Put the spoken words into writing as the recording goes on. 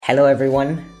Hello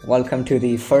everyone, welcome to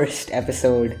the first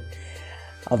episode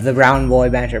of the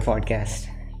BrownBoyBanter podcast.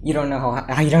 You don't know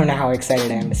how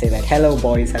excited I am to say that. Hello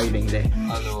boys, how are you doing today?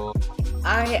 Hello.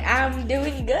 I am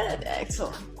doing good,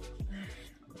 excellent.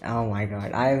 Oh my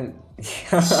god,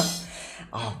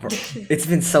 oh bro, it's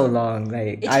been so long.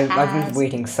 Like I've been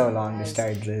waiting so long to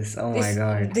start this. Oh my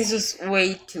god. This is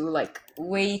way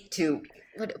too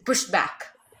pushed back,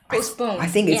 postponed. I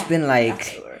think it's been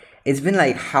like. It's been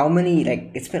like how many?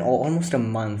 Like it's been almost a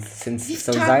month since. We've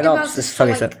So talked Xylops about this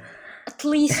for so at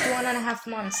least 1.5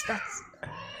 months.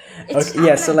 okay,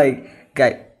 yeah. So like,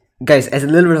 guys, as a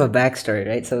little bit of a backstory,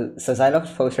 right? So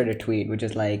Xylops posted a tweet which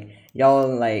is like, y'all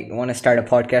like want to start a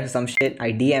podcast or some shit.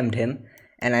 I DM'd him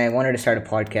and I wanted to start a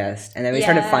podcast, and then we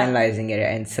started finalizing it,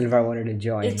 and Silva wanted to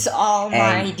join. It's all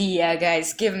my idea,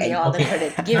 guys. Give me all the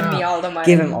credit. Give me all the money.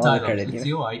 Give him all the credit. It's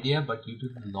your idea, but you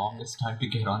took the longest time to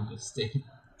get on this thing.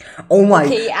 Oh my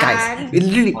guys! It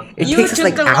literally takes us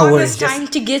like hours. You took the longest time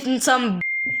to get in some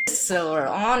Silver.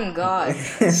 On God,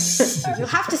 you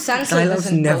have to censor this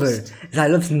in post.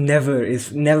 Xylops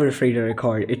is never free to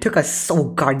record. It took us so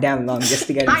goddamn long just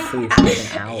to get it free for like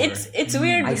an hour. It's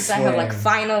weird because I have like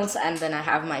finals and then I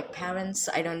have my parents.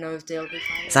 I don't know if they'll be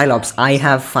fine. Xylops, I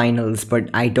have finals, but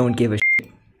I don't give a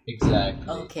shit. Exactly.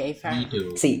 Okay, fair. Me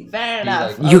too. See, fair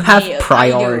enough. You have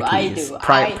priorities. I do.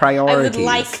 Priorities. I would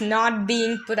like not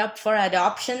being put up for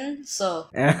adoption. So.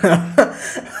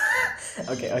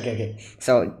 Okay.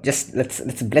 So just let's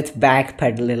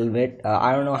backpedal a little bit.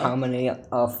 I don't know how many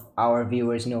of our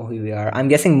viewers know who we are. I'm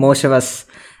guessing most of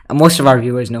our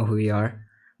viewers know who we are.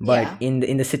 But in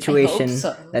the situation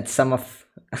that some of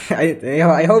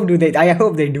I hope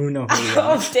they do know who we are.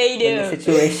 I hope they do.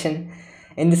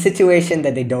 In the situation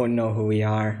that they don't know who we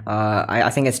are, I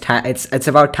think it's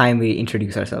about time we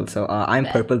introduce ourselves. So I'm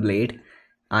Purple Blade.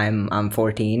 I'm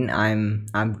 14. I'm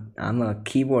a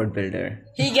keyboard builder.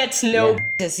 He gets no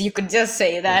bitches. You could just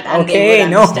say that, and they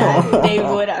would understand. They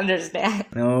would understand.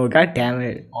 No, god damn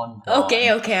it.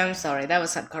 Okay. I'm sorry. That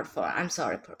was uncalled for. I'm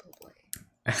sorry, Purple Blade.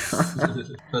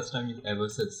 First time you ever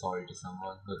said sorry to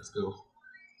someone. Let's go.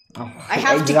 I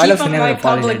have to keep up my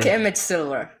public image,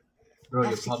 Silver. Bro,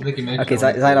 your public image. Okay,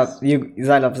 Xylops,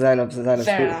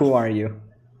 who are you?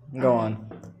 Go on.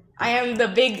 I am the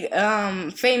big,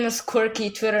 famous, quirky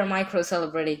Twitter micro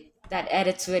celebrity that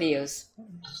edits videos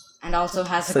and also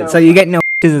has a girlfriend. So you get no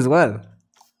as well.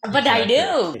 But I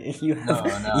do. You have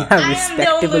I am the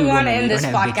only one in this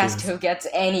podcast who gets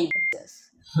any bitches.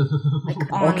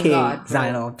 Like, on okay, God,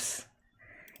 Xylops.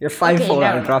 You're 5'4",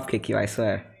 I'll drop kick you, I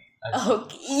swear.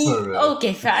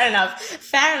 Okay, fair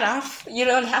enough. You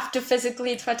don't have to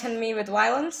physically threaten me with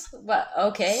violence, but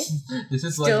okay. This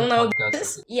is still no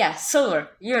bitches. Yeah, Silver,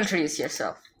 you introduce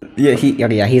yourself. Yeah,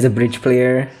 he's a bridge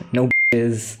player. No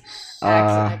bitches.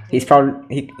 He's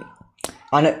probably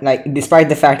despite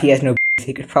the fact he has no bitches,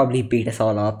 he could probably beat us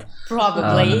all up.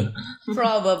 Probably.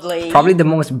 Probably the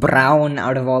most brown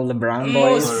out of all the brown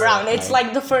boys. Most brown. It's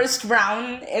like the first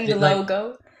brown in the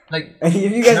logo. Like, if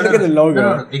you guys look at the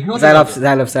logo,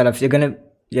 Xylops, you're gonna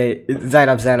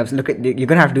Xylops, look at, you're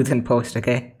gonna have to do this in post,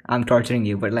 okay? I'm torturing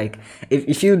you, but like,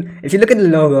 if you look at the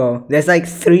logo, there's like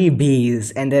 3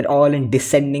 B's, and they're all in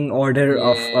descending order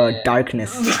of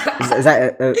darkness.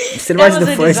 Silva is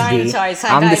the first B.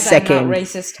 I'm the second,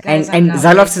 and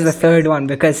Xylops is the third one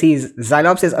because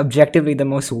Xylops is objectively the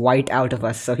most white out of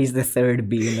us, so he's the third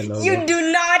B in the logo. You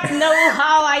do not know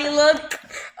how I look.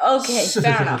 Okay,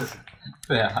 fair enough.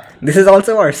 Yeah. This is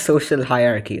also our social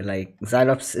hierarchy. Like,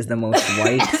 Xylops is the most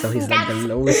white, so he's like the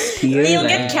lowest tier. You'll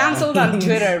get cancelled on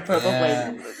Twitter,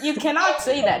 probably. You cannot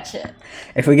say that shit.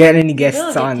 If we get any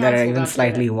guests on that are even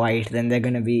slightly white, then they're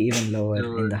gonna be even lower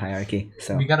in the hierarchy.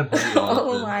 So we gotta bully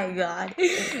oh my god.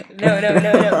 No.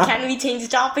 Can we change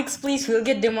topics, please? We'll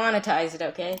get demonetized,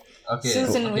 okay?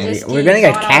 Susan, we're gonna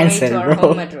get cancelled, bro.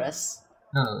 Home address.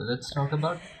 No, let's talk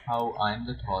about how I'm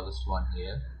the tallest one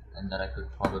here. And that I could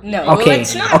probably... No,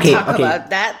 let's not talk about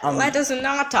that. Let us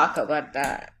not talk about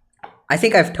that. I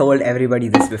think I've told everybody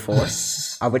this before.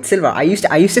 But Silva, I used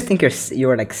to think you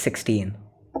were like 16.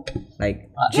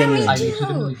 Like, genuinely. I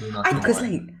legitimately do not know. Because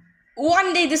like...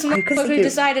 One day this motherfucker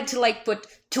decided to like put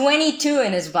 22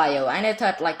 in his bio. And I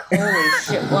thought like, holy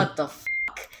shit, what the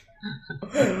fuck?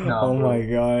 No, oh my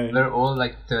god. We're all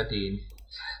like 13.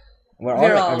 We're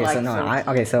all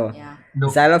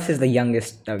Xylops is the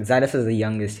youngest. Xylops is the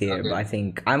youngest here, but I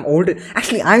think I'm older.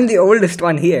 Actually, I'm the oldest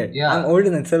one here. Yeah. I'm older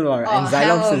than Silva, and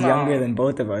Xylops is younger than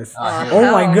both of us.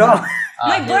 Oh my god!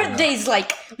 My birthday's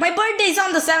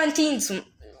on the 17th.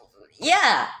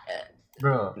 Yeah.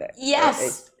 Bro.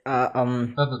 Yes.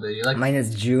 Probably, mine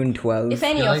is June 12th. If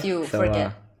any of you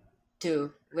forget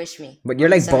to wish me. But you're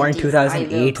On like born 17th, I will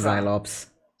 2008, cry. Xylops.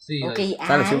 See, Okay,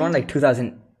 Xylops, you're born and like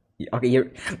 2000. Okay,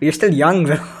 you're still young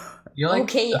though. you're like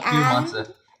okay, a few months and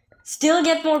still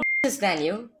get more bitches than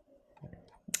you.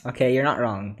 Okay, you're not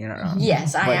wrong. You're not wrong.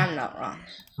 Yes, I But am not wrong.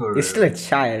 for You're still a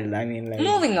child. I mean, like.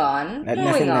 Moving on. Nothing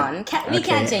Moving that- on. We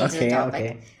can't change the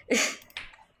topic.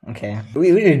 Okay.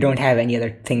 We really don't have any other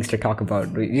things to talk about.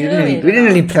 We didn't Really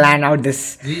really not. plan out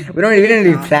this. We- We didn't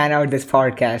really plan out this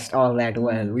podcast all that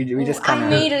well. We just kind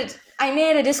of. I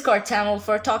made a Discord channel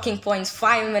for talking points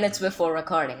 5 minutes before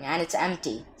recording, and it's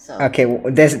empty. So Okay,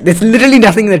 well, there's literally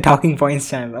nothing in the talking points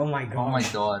channel. Oh my god. oh my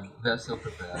god, we're so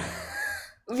prepared.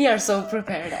 we are so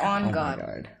prepared. On Oh God. my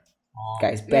god. Oh,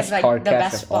 Guys, We are best like podcast the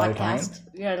best of all time. podcast.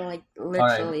 We are like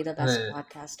literally the best wait,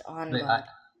 podcast. On Wait, God.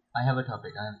 I have a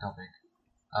topic.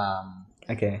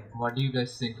 Okay. What do you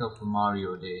guys think of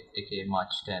Mario Day, aka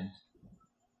March 10th?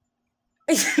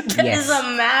 That Yes. is a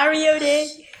Mario Day.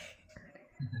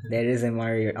 There is a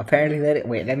Mario. Apparently,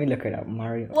 wait, let me look it up.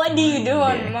 Mario. What do you do Day.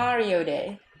 on Mario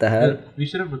Day? The hell? We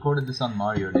should have recorded this on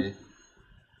Mario Day.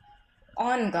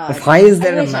 On God. Why is I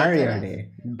there a wish I Mario could've. Day?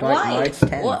 Why? March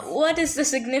 10th. What is the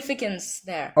significance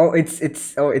there? Oh, it's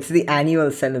the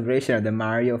annual celebration of the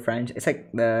Mario franchise. It's like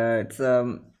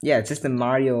it's just the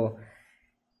Mario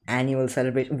annual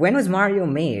celebration. When was Mario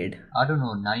made? I don't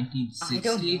know, I don't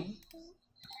 1960? know.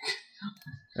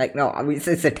 Like no, I mean, it's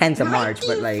the 10th of March,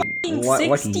 but like what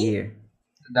 1960? year?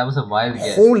 That was a wild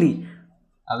guess. Holy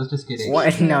I was just kidding.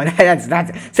 what? No, that's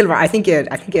Silver. I think you're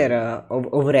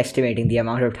overestimating the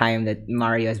amount of time that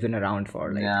Mario has been around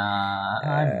for. Like, Nah,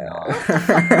 I'm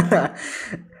not.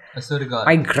 I swear to God.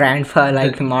 my grandpa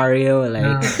liked Mario. Like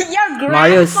Your grandfather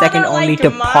Mario is second only liked to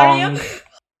Mario? Pong.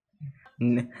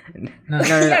 No, Your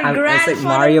it's like grandfather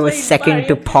Mario was played second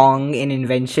to Mario. Pong in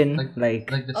invention. Like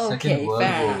the Okay, Second World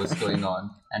fair War enough. was going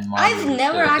on, and Mario I've was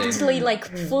never still a thing. actually like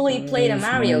fully played a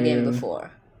Mario game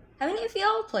before. Have any of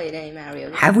y'all played any Mario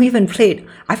games? Have we even played?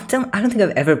 I don't think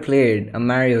I've ever played a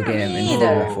Mario game in full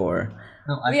neither. before.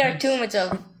 No, I We are played- too much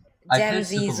of I Gen played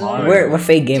Z Super Zoomer. Mario. We're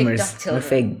fake gamers.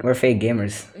 TikTok We're fake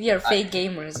gamers. We are fake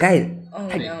gamers. Guys, Oh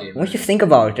Fake no. gamers. once you think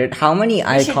about it, how many should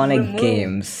iconic remove-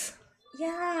 games?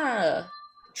 Yeah.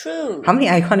 True. How many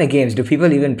iconic games do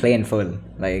people even play in full?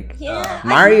 Like Yeah.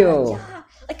 Mario. Yeah.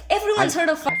 Like everyone's heard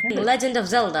of fucking Legend of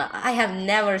Zelda. I have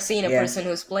never seen a Yeah. person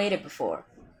who's played it before.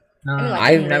 No, I mean, no, like,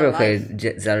 I've in never real life.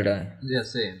 played Zelda yeah,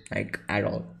 same. like at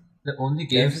all. The only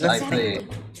games I Exactly. play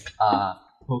are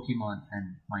Pokemon and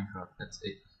Minecraft. That's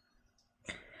it.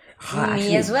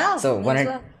 Me as well. So Me when as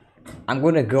well. I'm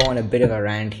gonna go on a bit of a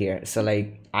rant here. So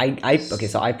like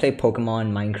so I play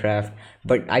Pokemon, Minecraft,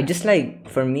 but I just like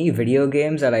for me video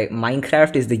games are like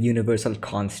Minecraft is the universal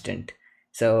constant.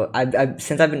 So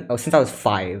since I was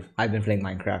 5, I've been playing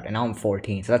Minecraft, and now I'm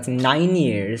 14. So that's 9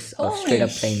 years of Holy straight up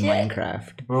playing shit.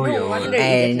 Minecraft. Bro, No you're wonder old. you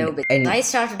didn't know. And- But and I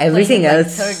started everything playing in, like,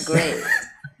 else- 3rd grade.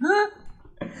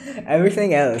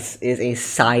 Everything else is a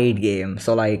side game.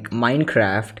 So like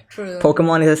Minecraft, True.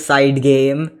 Pokemon is a side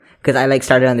game because I like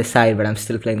started on the side, but I'm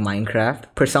still playing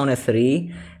Minecraft. Persona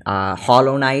 3,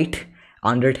 Hollow Knight,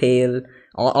 Undertale,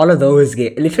 all of those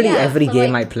games. Literally Yeah, every but,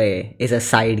 game like- I play is a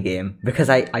side game because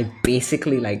I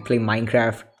basically like play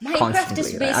Minecraft Minecraft constantly.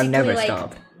 is Like, basically I've never like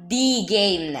stopped. the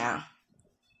game now.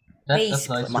 That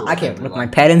Basically. applies to Okay, everyone. look, my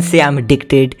parents say I'm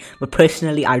addicted, but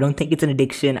personally, I don't think it's an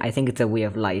addiction. I think it's a way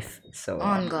of life. So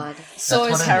On God. That's So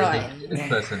what is an heroin. addicted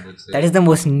person would say. that is the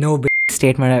most noble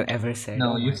statement I've ever said.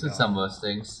 No, Oh you've my said God. some worse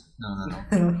things. No.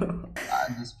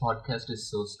 This podcast is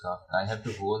so scuffed. I have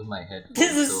to hold my head.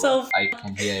 This is so I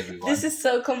can hear everyone. This is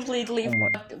so completely Oh my-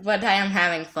 fucked, but I am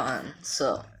having fun.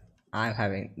 So I'm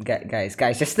having guys.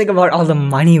 Just think about all the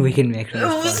money we can make from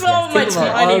this podcast. so Think much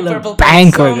about money, all the Purple.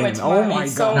 bank so we're much getting. Oh money, my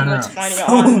so god, much money. so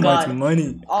On much God.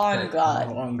 money. On God.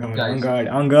 On God, Guys. on God,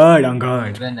 on God, on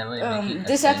God. Whenever you're making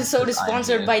This a episode is sentence, I'm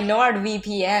sponsored here. by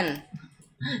NordVPN.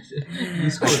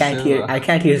 Use I code can't hear. Silver.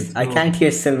 I can't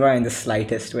hear Silva in the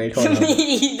slightest. Wait, hold Me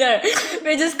on. either.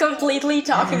 We're just completely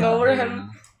talking over him.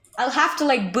 I'll have to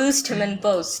like boost him in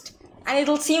post, and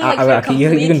it'll seem like we're Okay, you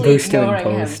completely can boost him in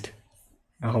ignoring him. post.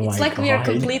 Oh my It's like god. we are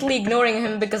completely ignoring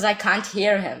him because I can't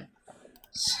hear him.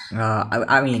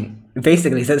 I mean,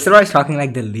 basically, so Silva is talking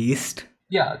like the least.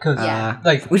 Yeah, because Yeah.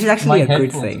 like Which is actually my a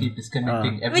good headphones thing. keep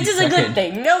disconnecting every Which is a second. good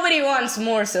thing. Nobody wants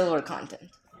more silver content.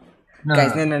 No,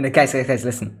 Guys, no, guys,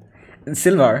 listen.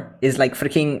 Silvar is like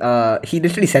freaking. He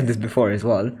literally said this before as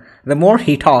well. The more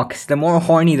he talks, the more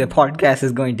horny the podcast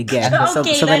is going to get. so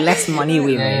the then- less money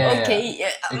we make. Yeah. Okay,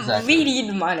 Exactly. we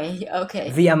need money. Okay.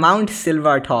 The amount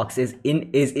Silvar talks is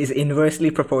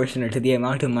inversely proportional to the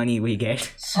amount of money we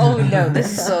get. Oh no,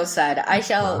 this is so sad. I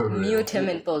shall mute him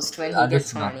in post when he That's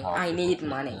gets not horny. how I it need works,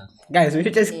 money. yeah. Guys, we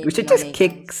should just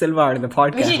kick Silva out of the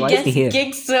podcast. We should Why is he here? just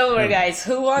kick Silver, guys.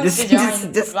 Who wants to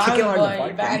join just kick him out of the Brown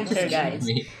Boy Banter, guys?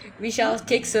 Me. We shall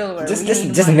kick Silver.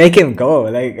 Just make him go.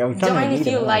 Like I'm trying join to if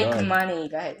lead you him, oh my like God. money,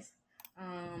 guys.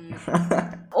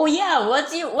 Oh yeah, what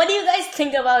do you guys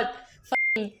think about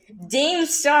fucking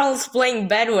James Charles playing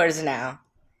Bedwars now?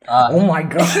 Oh my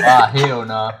God. Hell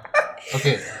no.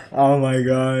 Okay. Oh my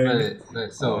God.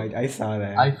 Wait, so I saw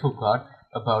that. I forgot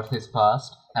about his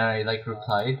past and I like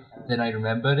replied, then I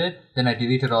remembered it, then I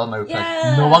deleted all my replies.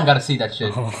 Yeah. No one got to see that shit.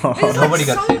 It's Nobody like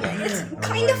got to see that. It's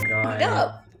kind my of God. fucked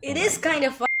up. It is kind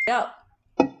of fucked up.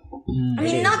 I It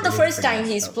mean, is- not the it is first pretty time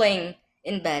he's messed up. playing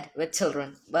in bed with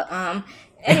children, but Oh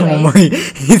anyways. my!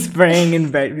 He's playing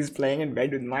in bed. He's playing in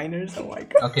bed with minors. Oh my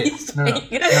God. Okay. He's No.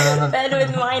 playing bed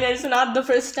with minors, not the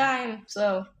first time.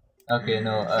 So Okay,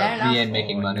 no. Fair enough. We ain't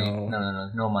making Oh, money. no.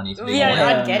 No money. we are Yeah,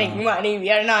 not no. getting money. We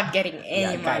are not getting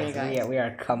any money, guys. We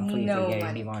are completely No getting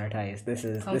money. demonetized. This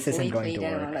isn't going to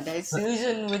work. demonetized.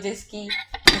 Susan Wojcicki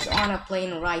is on a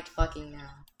plane right fucking now.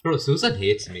 Bro, Susan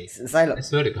hates me. I Silas,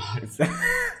 swear to God.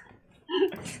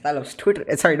 Silas, Twitter.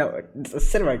 Sorry, no.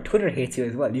 Silver. Twitter hates you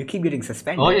as well. You keep getting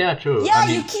suspended. Oh yeah, true. Yeah, I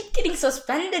mean, you keep getting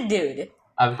suspended, dude.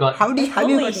 I've got. How do you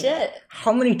Holy got- shit.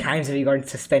 How many times have you gotten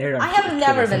suspended? On I have Twitter,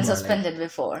 never been Silver? suspended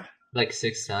before. like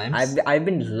 6 times. I've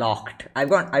been locked. I've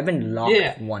been locked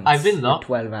Yeah, once. I've been for locked.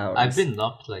 12 hours. I've been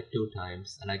locked like 2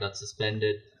 times, and I got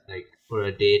suspended like for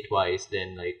a day twice,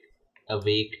 then like a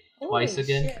week twice Holy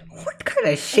again. shit. What kind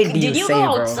of shit do Did you say,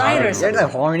 go bro? outside or You're something?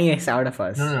 the horniest out of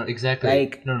us. No, exactly.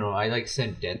 Like- no, I like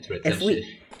sent death threats If and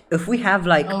shit. we have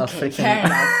like a Okay, freaking fair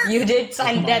enough. You did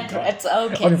sign death threats.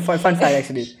 Okay. Okay, fun fact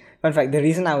actually. Fun fact, the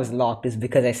reason I was locked is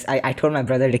because I told my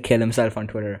brother to kill himself on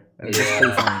Twitter. It was just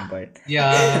pretty funny, but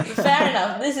Yeah. Fair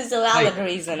enough. This is a valid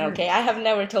reason, okay? I have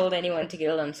never told anyone to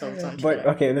kill themselves on Twitter.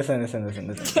 okay, listen,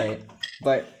 right?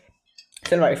 But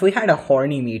Silver, if we had a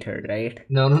horny meter, right?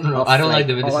 No. I don't like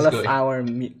the way this all is of going. our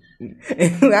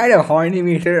if we had a horny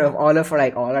meter of all of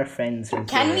all our friends. From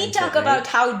Can Twitter we and talk shit, about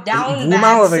how down Wumao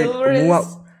bad over- Silver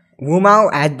is? Wumao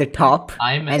at the top,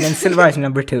 I'm- and then Silver is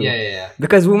number 2. Yeah.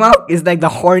 Because Wumao is like the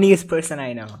horniest person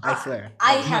I know. I swear.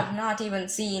 I have not even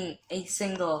seen a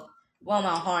single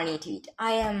Woma horny tweet.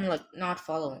 I am like not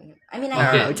following him. I mean, I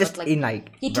Okay. have, Just but, like, in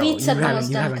like. he bro, tweets at the most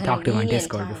you haven't talked to him on inconvenient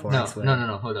Discord time. before. I swear.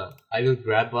 No. Hold on. I will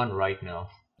grab one right now.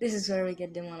 This is where we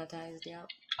get demonetized, yeah.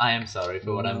 I am sorry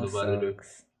for what I'm about to do.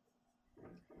 Sucks.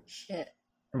 Shit.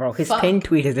 Bro, his Fuck. pinned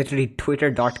tweet is literally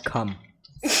twitter.com.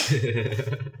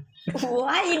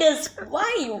 What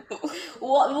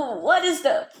is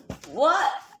the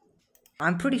what?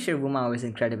 I'm pretty sure Wumao is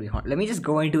incredibly hot. Let me just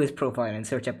go into his profile and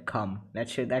search up cum. That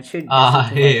should.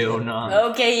 Hell no.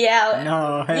 Okay, yeah.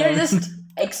 No. You're just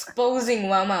exposing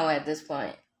Woma at this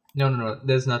point. No.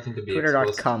 There's nothing to be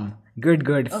exposed. Twitter.com. Good.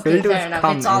 Okay, Filled fair with enough.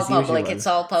 cum It's all as public. usual. It's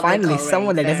all public. Finally, already.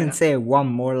 someone that Fair doesn't enough. say "wum"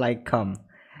 more like cum.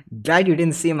 Glad you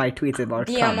didn't see my tweets about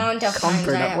The cum. amount of times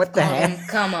Comfort I up. have What the called heck? him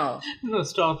Como. No,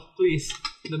 stop, please.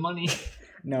 The money.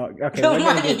 No. Okay. The we're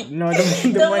gonna money. get- No. The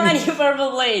The money. money,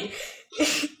 Purple Blade.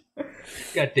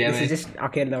 God damn This it. is just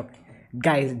okay. Look,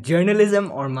 guys.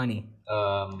 Journalism or money?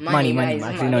 Money. guys,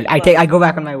 Actually, money. no. I go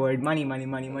back on my word. Money. Money,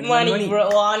 bro.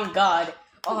 On God.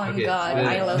 On Okay, God. wait,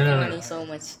 I love no. money so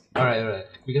much. Alright.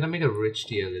 We're gonna make a rich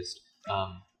tier list.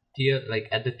 Tier, like,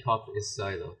 at the top is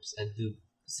Cylops, and the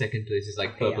second place is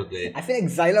like Purple Blade. I feel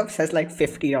like Xylops has like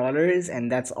 $50,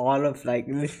 and that's all of like.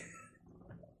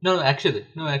 No, actually,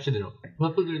 no.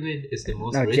 Purple Blade is the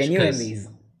most No, rich. genuinely.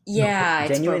 Yeah,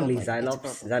 it's Genuinely, Purple Blade. It's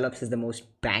Xylops. Purple. Xylops is the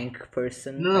most bank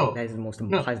person. No. Like, that is the most.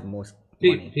 No. Has the most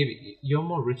Phoebe, money. Phoebe, you're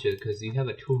more richer because you have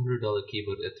a $200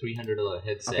 keyboard, a $300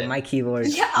 headset. Okay, my keyboard.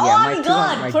 Yeah, my on 200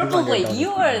 God. my Purple $200 Blade. You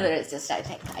are keyboard. the richest, I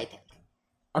think.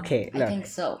 Okay, I look. think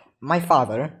so. My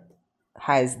father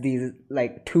has these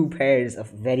like 2 pairs of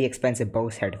very expensive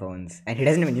Bose headphones, and he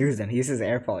doesn't even use them. He uses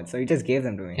AirPods, so he just gave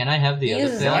them to me. Can I have the He other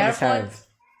uses pair? I just have- AirPods.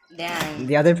 Dang.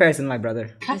 The other pair is in my brother.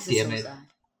 God This is damn so it. sad.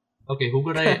 Okay, who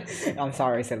could I? I'm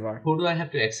sorry, Silver. Who do I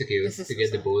have to execute This is to get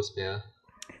so the Bose pair?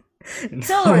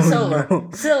 Silver. No.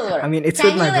 Silver. I mean, it's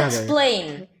Can with my you brother.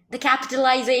 explain the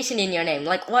capitalization in your name?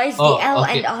 Like, why is Oh, the L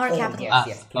okay. and R capitalized?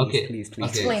 Yes, please, okay, please. okay.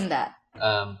 Explain that.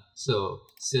 So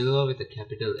Silver with a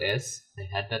capital S. I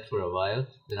had that for a while.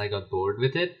 Then I got bored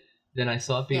with it. Then I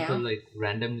saw people Yeah. like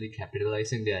randomly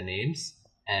capitalizing their names,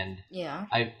 and Yeah.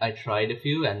 I tried a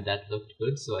few, and that looked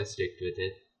good, so I stick with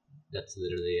it. That's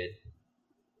literally it.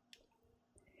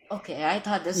 Okay, I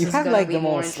thought this You was have gonna like be the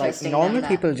more most like interesting normal than that.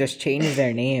 people just change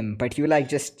their name, but you like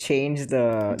just change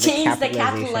the Change the capitalization.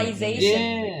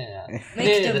 capitalization. Yeah.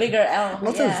 Makes the bigger L.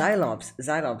 Also, Yeah.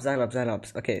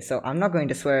 Xylops. Okay, so I'm not going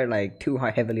to swear like too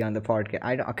heavily on the podcast.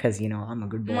 I don't, cause I'm a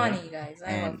good boy. Money, guys.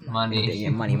 I love money. Money. Yeah,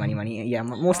 money. Yeah,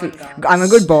 mostly. God. I'm a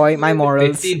good boy. My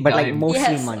morals, 15 but like times. mostly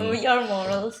Yes, money. your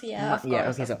morals. Yeah, of Yeah.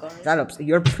 course, Okay. So of course. Xylops,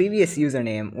 your previous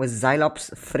username was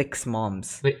Xylops Frick's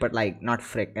Moms, Wait. but like not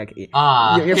Frick. Like, hey.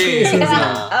 your previous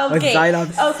username was Okay,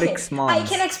 Xylops okay. Frick's Moms. I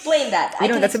can explain that. I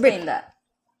can that's a bit- explain that.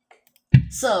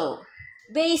 So,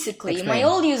 basically, my Explain.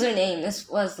 old username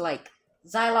was like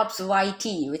Xylops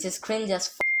YT, which is cringe as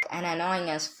fuck and annoying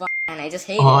as fuck, and I just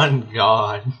hate it. On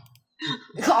God.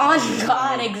 On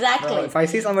God, exactly. Bro, if I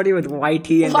see somebody with YT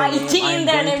in their name, YT in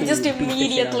their I'm going name, to just beat the shit out of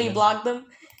immediately them. block them.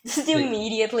 Just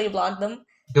immediately block them.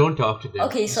 Don't talk to them.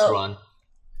 Okay, Just so- run.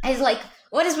 I was like,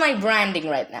 what is my branding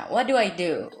right now? What do I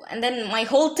do? And then my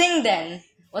whole thing then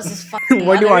was this fucking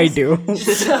What do I mothers. do?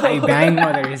 So- I bang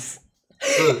mothers. So,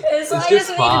 So it's I just just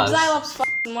made fast. it Xylops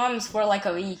fucking moms for like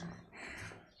a week.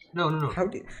 No. How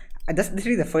do? That's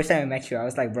literally the first time I met you. I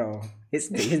was like, bro, his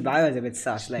bio is a bit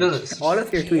sus. Like No. all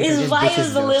of your tweets are His just bio bitches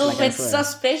is a jokes, little like, I bit swear.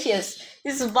 suspicious.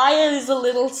 His bio is a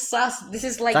little sus. This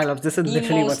is like Xylops, this is the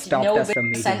literally what most stopped us no from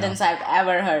meeting sentence up. I've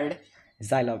ever heard.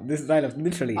 Xylops,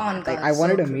 literally. On Like, God, I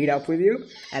wanted so to meet up with you,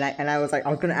 and I was like, I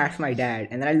was gonna ask my dad,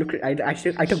 and then I looked,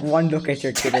 I took one look at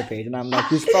your Twitter page, and I'm like,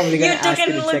 he's probably You gonna took ask a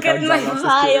you to look check out at my Xylops'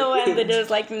 bio Twitter and then page. it was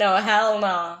like, no, hell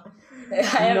no.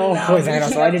 I am No, not Xylops,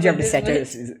 meeting why up did you have to with set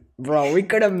this it? Bro, we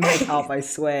could have met up, I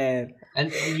swear.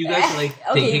 And you guys are like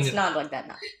Okay, thinking. it's not like that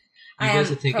now. You I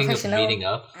guys am are thinking of professional meeting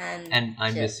up, and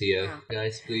I'm shit. just here. Yeah.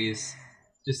 Guys, please,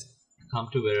 just come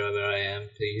to wherever I am,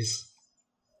 please.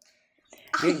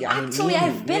 Actually,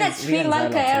 I've been at Sri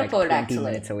Lanka airport, like 20 actually.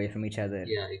 minutes away from each other.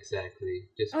 Yeah, exactly.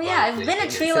 Just Oh yeah, I've been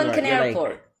at Sri Silver, Lankan you're like-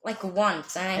 airport like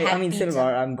once, and I Hey, had I mean, pizza.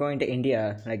 Silver, I'm going to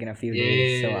India like in a few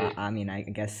days, so Yay. I mean, I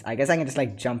guess I can just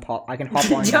like I can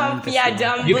hop on. Jump, down to yeah, Sri Lanka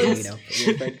jump, and please. meet up with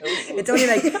you, but it's only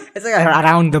like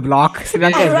around the block. Sri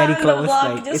Lanka is very Around the close.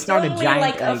 block, Like just it's not a only giant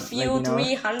like a like, few you know.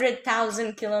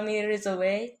 300,000 kilometers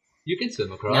away. You can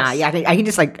swim across. Nah, yeah, I can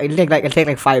just like it'll take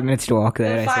like 5 minutes to walk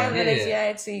there. In I 5 swear. minutes, Yeah. yeah,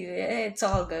 it's easy. It's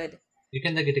all good. You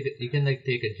can take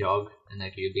a jog and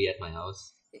like you'll be at my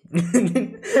house.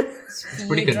 It's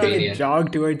pretty convenient.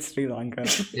 Jog towards Sri Lanka.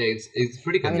 Yeah, it's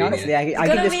pretty I mean, convenient. honestly, I gonna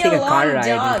can just be take a a car long ride.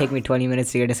 jog. It'll take me 20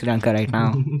 minutes to get to Sri Lanka right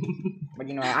now. But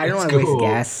I don't want Let's to waste go.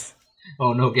 gas.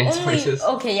 Oh no, gas Only prices.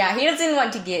 okay, yeah. He doesn't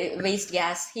want to waste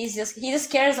gas. He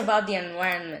just cares about the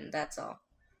environment. That's all.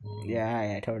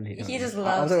 Yeah, totally. He just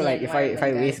loves Also, the like if I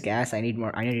environment, waste guys. gas, I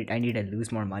need to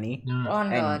lose more money. No. On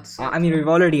And God, so I mean, we've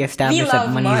already established that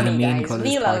love money is the money, main guys. goal of We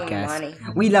this love podcast. money.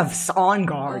 We love on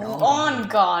guard. on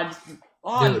God,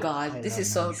 on Dude, God. This I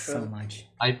is love so money true. So much.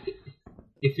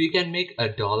 If we can make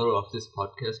 $1 off this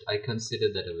podcast, I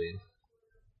consider that a win.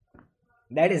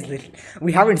 That is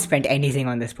we haven't spent anything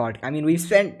on this podcast. I mean,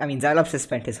 Xylops has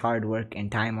spent his hard work and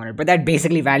time on it, but that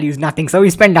basically values nothing. So we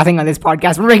spend nothing on this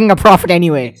podcast. We're making a profit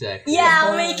anyway. Exactly. Yeah,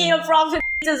 I'm making a profit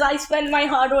because I spend my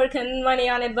hard work and money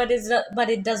on it, but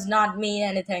it does not mean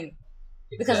anything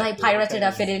because I Exactly. pirated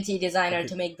Affinity Designer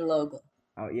to make the logo.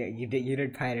 Oh yeah, you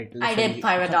did pirate. I did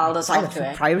pirate all the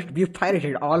software. You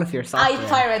pirated all of your I software.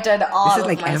 pirated all is of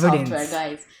like my evidence. software,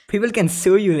 guys. People can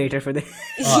sue you later for this.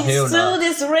 Oh, hell So no.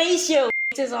 this ratio,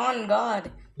 which is on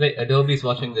God. Wait, Adobe's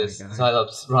watching this.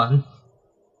 Xylops, run.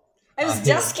 I was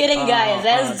just kidding, guys.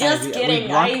 I was just we kidding.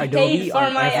 block I Adobe paid for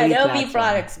on my every Adobe platform.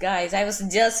 products, guys. I was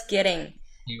just kidding.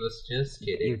 He was just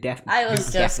kidding. You I was you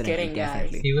just definitely, kidding, guys.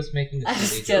 definitely. He was making I this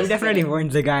was video. just You definitely kidding.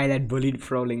 weren't the guy that bullied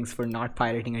Frolinks for not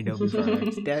pirating Adobe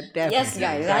products. Yes,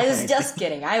 guys. I was just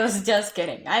kidding. I was just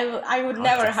kidding. I would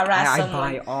never harass I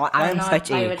someone. I for am not such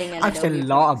pirating an I'm such a Adobe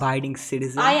law-abiding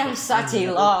citizen. I am such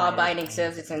a law-abiding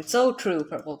citizen. So true,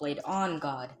 Purple Blade. On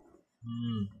God.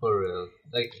 For real.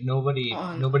 Like, nobody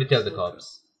Oh, tell the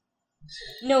cops.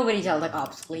 Nobody tell the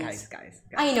cops, please. Guys.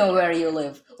 I know where you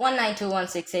live.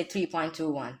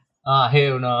 192.168.3.21. Ah,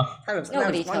 hell no.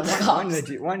 Nobody tell the cops.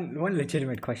 One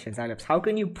legitimate question, Silas. How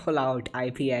can you pull out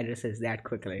IP addresses that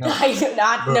quickly? I do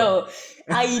not Bro. know.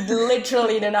 I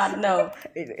literally do not know.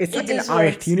 It's It like an just art.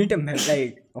 works. You need to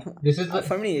This is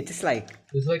for me. It's just like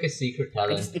this is like a secret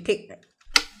talent. it take.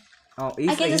 Oh,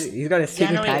 can just he's got a secret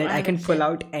generate talent. I can random pull shit.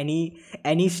 out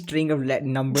any string of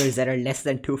numbers that are less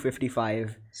than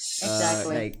 255.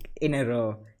 Exactly. Like in a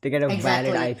row to get a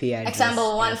Exactly. valid IP address.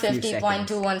 Example in a few seconds.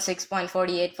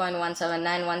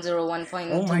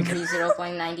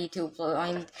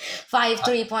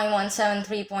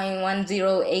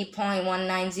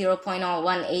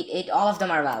 151.216.48.179.101.188.190.8.190.188. All of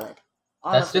them are valid.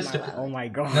 All That's of them just are a- valid. Oh my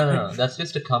god. No. That's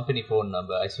just a company phone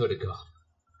number. I swear to God.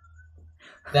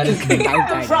 That is Type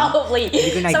that in. Probably.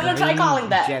 You can, like, Someone try ring calling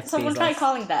that. Jeff Someone try Bezos.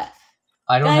 calling that.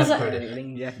 I don't Guys, have credit.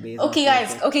 Link Jeff Bezos.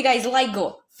 Okay, guys, like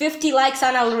go. 50 likes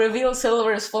and I'll reveal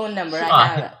Silver's phone number. I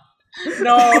have it.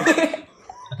 No.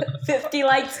 50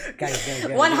 likes. Guys.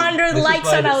 100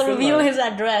 likes and I'll reveal his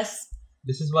address.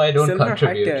 This is why I don't Silver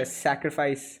contribute. had to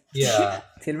sacrifice. Yeah.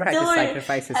 Silver had to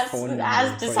sacrifice his phone number.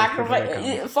 Has to for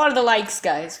sacrifice for the likes,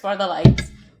 guys. For the likes.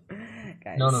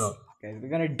 Guys, No. Guys, we're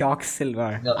gonna dox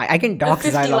Silver. No. I can dox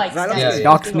 50 Xylops. likes, Xylops guys. just Yeah,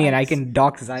 dox yeah. me and I can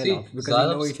dox Xylops See, because we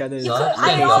know Xylops- each other's. Xylops I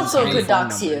can also dox could me.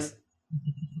 dox you.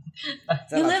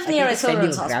 You live near a send you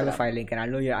children's a hospital. Gravify link and I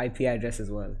know your IP address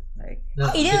as well. Like, No,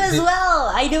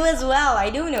 I do as well. I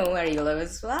do know where you live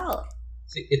as well.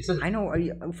 See, it's a I know,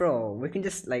 bro. We can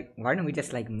just why don't we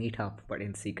just meet up but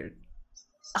in secret?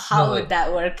 How No, would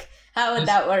that work? How would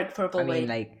that work, Purple I mean,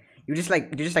 Wave? you just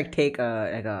take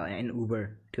an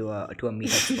Uber to a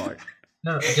meetup spot.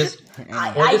 no, just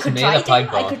I just could made try a it.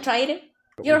 pipe I bomb. could try it.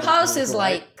 Your house is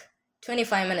like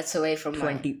 25 minutes away from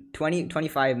mine.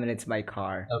 25 minutes by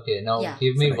car. Okay, now Yeah.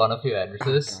 give me So, one of your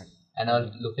addresses, God. and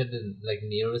I'll look at the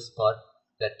nearest spot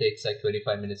that takes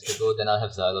 25 minutes to go. Then I'll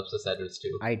have Xylops' address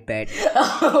too. I bet.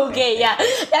 Okay, yeah.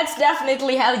 That's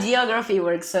definitely how geography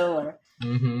works, Silver.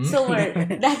 Mm-hmm. Silver,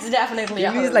 that's definitely You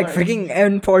how use it works. freaking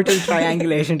end portal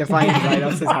triangulation to find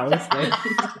Xylops' house.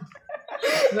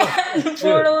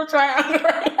 Portal triangle.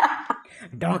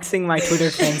 Doxing my Twitter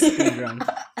friends speedrun.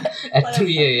 At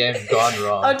 3 a.m. gone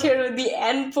wrong. Out here with the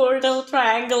end portal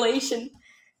triangulation.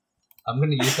 I'm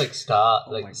gonna use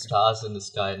stars in the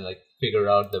sky and figure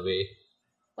out the way.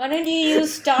 Why don't you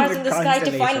use stars in the sky to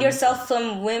find Constellation. yourself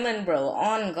some women, bro?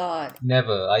 On God.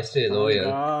 Never. I stay loyal.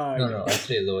 God. No. I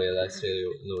stay loyal. I stay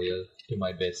loyal to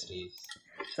my besties.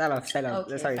 Xylops.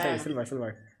 Okay, Sorry, fine.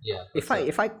 Silver. Yeah. If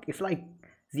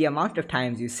the amount of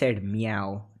times you said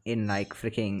meow in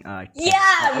freaking Yeah,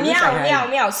 I wish I had-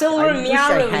 meow. Silver I wish meow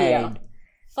I reveal. had-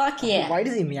 Fuck yeah. Why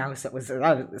does he meow?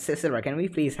 Silver, can we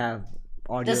please have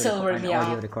audio, Silver an meow.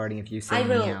 audio recording if you say I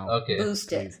will meow? Okay.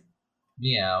 boost it. Please.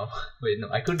 Meow. Wait, no.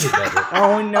 I could do better.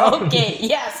 Oh no! Okay,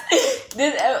 yes.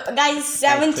 Guys,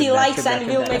 70 clip that, likes clip that, and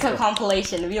clip we'll that, make a let's go.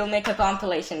 compilation. We'll make a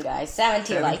compilation, guys.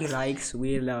 70 likes.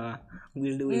 We'll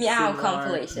do a Meow Silver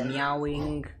compilation.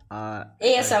 meowing,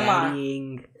 ASMR.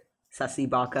 daddying, sussy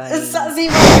baka. Sassy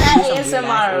ASMR.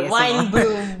 ASMR. Wine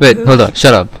boom. Wait, hold on.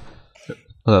 Shut up.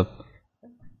 Hold up.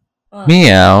 What?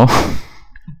 Meow.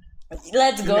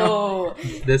 Let's go.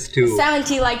 That's two.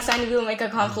 70 likes and we'll make a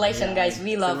compilation, guys.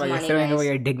 We love Silver, you're money, throwing away guys.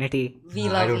 your dignity. We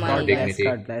I love don't money, want guys. dignity.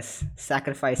 God bless.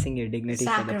 Sacrificing your dignity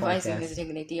Sacrificing for the his podcast.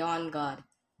 dignity on God.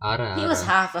 Ara, He was ara.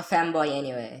 half a femboy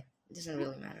anyway. It doesn't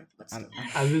really matter. But still.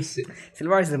 I will say.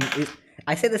 Silver is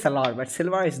I say this a lot, but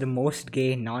Silver is the most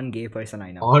gay, non-gay person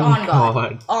I know. On On God.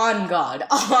 God. On God.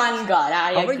 On God.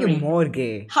 I How are agree. you more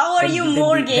gay? How are you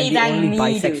more gay the than only me,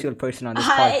 bisexual dude? person on this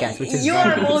podcast, which is You're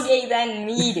very more nice. gay than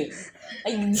me, dude.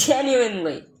 Like,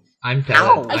 genuinely. I'm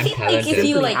How? talented. I I'm feel like if talented.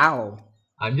 you like How?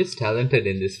 I'm just talented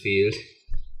in this field.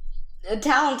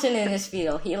 talented in his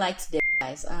field, he likes dick,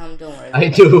 guys. Don't worry. I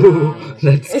about do. it.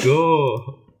 Let's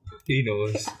go. He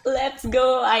knows. Let's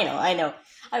go. I know.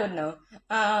 I would know.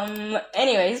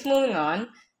 Anyways, moving on.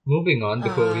 Moving on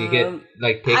before we get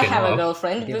taken I have off. a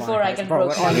girlfriend. Okay, Before I monetize. get Bro,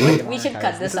 broken we're up, already we should monetized.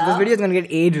 cut this This out. video is gonna get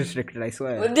age restricted, I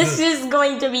swear. This is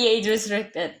going to be age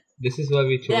restricted. This is why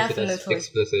we chose it as Definitely.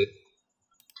 explicit.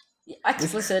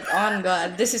 Explicit. On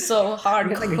God, this is so We hard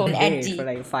had a and debate edgy.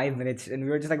 for 5 minutes, and we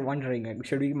were just wondering,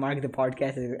 should we mark the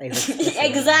podcast as explicit?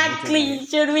 Exactly.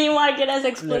 Should we mark it as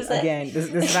Look, explicit? again,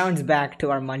 this rounds back to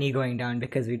our money going down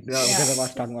because because of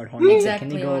us talking about hormones. Exactly,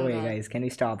 Can we go oh away, God. guys? Can we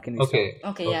stop? Can we Okay.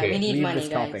 stop? Okay, yeah, we need Leave money, this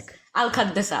guys. topic. I'll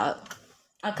cut this out.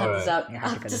 I'll cut this Alright. out. You have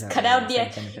to I'll cut just this cut out. out the.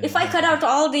 Send it. If I cut out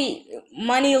all the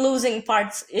money losing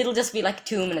parts, it'll just be like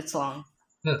 2 minutes long.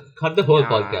 No, cut the whole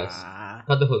podcast. Ah.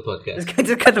 Cut the whole podcast.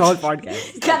 Just cut the whole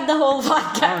podcast. Cut the whole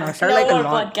podcast. No, No, start like a more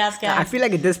laun- podcast, I guys. feel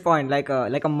like at this point, like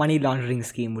a money laundering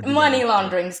scheme would be Money better.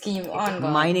 laundering scheme on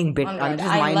God. Mining bit. On I'll God. just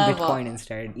I mine love Bitcoin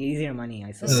instead. Easier money,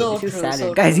 I swear. So Use true, salad,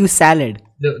 so guys. true. Use salad.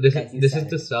 No, this Guys, you is said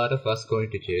the it. start of us going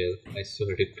to jail. I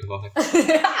swear to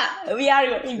God. We are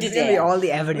going to This is gonna be jail. all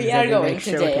the evidence. We that are they going make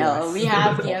to show jail. us. We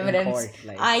have the In evidence. court,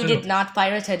 like. I did not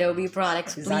pirate Adobe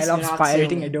products. Please do Xylops not pirating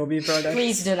sue me. Adobe products.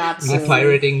 Please do not Me sue me.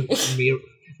 pirating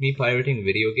me pirating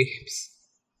video games.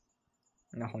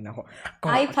 No.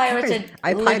 I pirated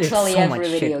I pirate literally so every much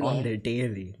video shit on game. there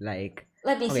daily. Like,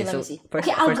 Let me see. okay, Let so me see. first,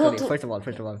 Okay, I'll go to. first of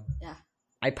all, Yeah.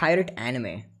 I pirate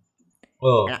anime.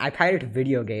 Oh, And I pirate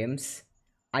video games.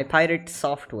 I pirate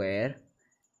software.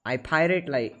 I pirate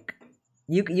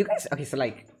you guys. Okay, so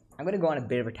I'm gonna go on a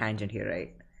bit of a tangent here,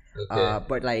 right? okay.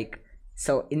 But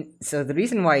So the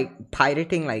reason why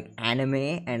pirating like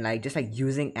anime and like just like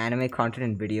using anime content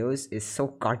in videos is so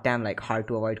goddamn like hard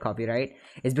to avoid copyright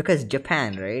is because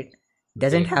Japan, right,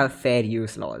 doesn't have fair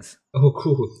use laws. Oh,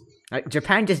 cool. Like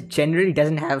Japan just generally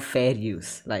doesn't have fair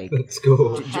use. Like Let's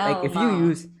go. like if you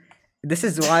use, this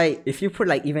is why if you put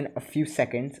like even a few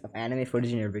seconds of anime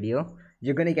footage in your video,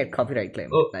 you're gonna get copyright claim.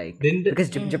 Oh, like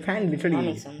didn't Japan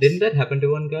literally that happen to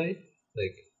one guy?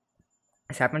 Like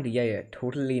it's happened to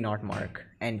totally not Mark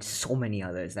and so many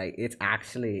others. Like it's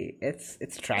actually it's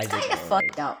tragic. Kind of bro.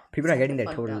 fucked up. People are getting their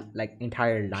total like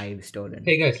entire lives stolen.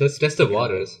 hey guys, let's test the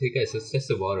waters.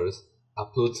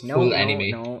 Uploads full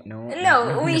anime.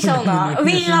 No, we shall not.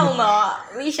 We shall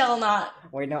not. We shall not.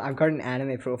 Wait, no, I've got an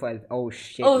anime profile. Oh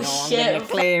shit. Oh no, shit. I'm getting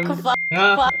claimed.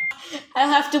 Fuck. I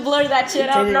have to blur that shit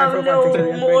out. No,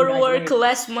 more work,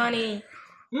 less money.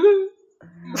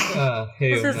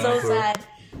 This is so sad.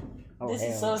 This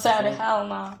is so sad. Hell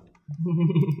no.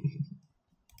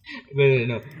 Wait,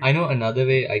 no. I know another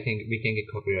way we can get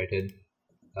copyrighted.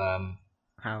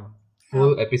 How?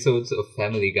 Full episodes of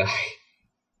Family Guy.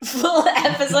 Full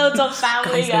episodes of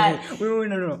Family Guy.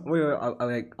 Wait,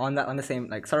 like on the same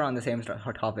like sort of on the same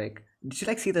topic. Did you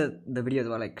like see the videos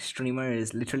about like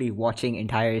streamers literally watching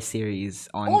entire series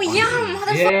on? Oh yeah,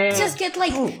 motherfuckers just get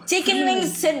like chicken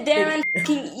wings, sit there and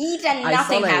fucking eat, and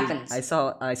nothing happens. I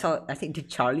saw. I think did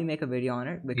Charlie make a video on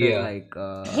it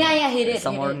because he did.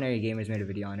 Some ordinary gamers made a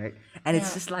video on it, and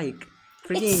it's just like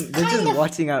freaking. They're just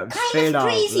watching out straight off.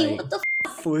 Crazy. Like, what the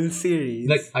full series.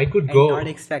 Like I could go. Not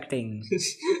expecting.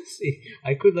 See,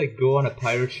 I could like go on a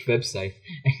pirate's website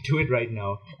and do it right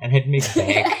now and hit me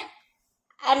back.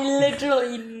 And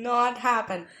literally not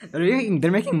happen.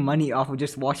 They're making money off of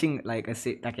just watching like this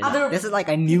is like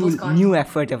a new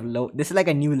effort of low. This is like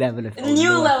a new level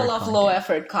of low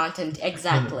effort content.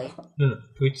 Exactly. No.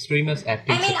 Twitch streamers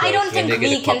acting. I mean, I don't think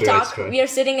we can talk. We are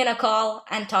sitting in a call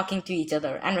and talking to each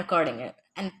other and recording it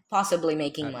and possibly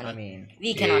making money. I mean,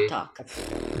 we cannot talk.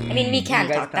 I mean, we can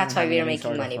talk. That's why we are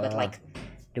making money. But like,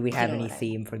 do we have any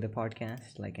theme for the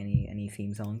podcast? Like any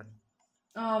theme song?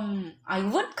 I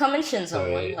would commission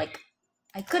someone. Like,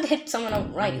 I could hit someone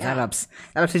up right now.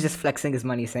 Zalaps is just flexing his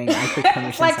money, saying I could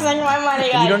commission flexing someone. my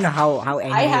money, guys. You don't know how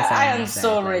I am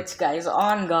so rich, guys.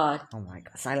 On God. Oh my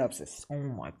God, Zalaps is. Oh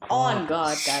my God. On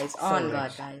God, guys. On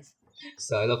God, guys.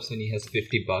 Silops when he has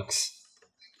 $50.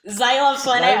 Xylops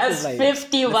when I has like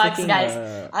 $50,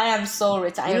 guys. I am so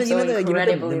rich. I am so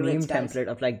incredibly the meme rich, guys. template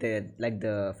of like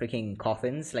the freaking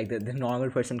coffins, like the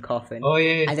normal person coffin. Oh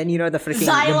yeah. And then the freaking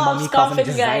the mummy coffin,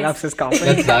 just Xylops' coffin.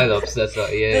 That's Xylops. That's The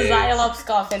Xylops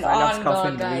coffin. On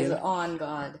God, guys. On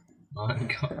God. On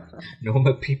God.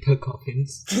 Normal people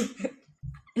coffins.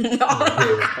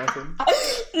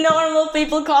 Normal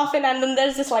people coffin, and then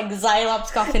there's this like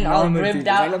Xylops coffin all ripped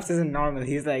out. Xylops isn't normal.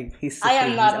 He's I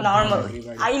am not normal.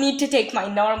 I need to take my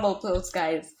normal pills,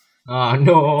 guys. Ah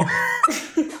no.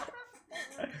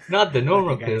 Not the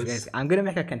normal pills. Guys, I'm gonna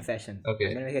make a confession. Okay.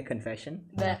 I'm gonna make a confession.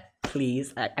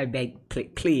 Please, I beg,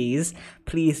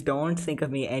 please don't think of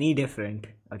me any different.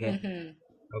 Okay. Mm-hmm.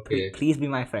 Okay. Please be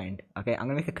my friend. Okay. I'm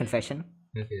gonna make a confession.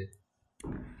 Okay.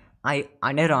 I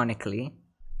unironically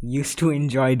used to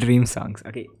enjoy dream songs.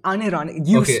 Okay,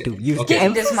 used to.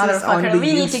 Get this motherfucker.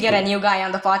 We need to get a new guy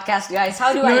on the podcast, guys.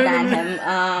 How do I ban him?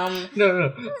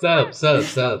 No. Stop.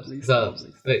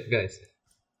 Wait, guys.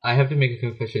 I have to make a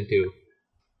confession too.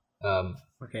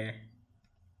 Okay.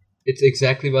 It's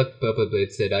exactly what Purple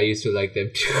Blade said. I used to like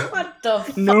them too. What the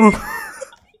fuck? No.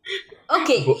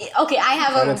 Okay. I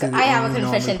have a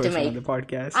confession to make.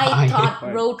 I thought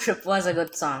Road Trip was a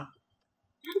good song.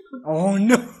 Oh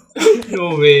no.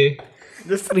 No way.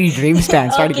 Just 3 dream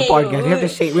stands starting a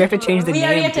podcast. We have to change the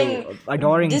name to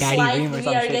Adoring Daddy Dream or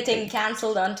something. We are getting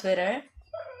cancelled on Twitter.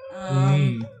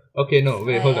 Okay, no,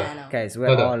 wait, hold on. Guys,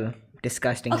 we're all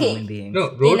disgusting human beings.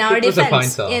 No, Road Trip was a fine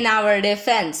song. In our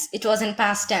defense, it was in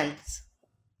past tense.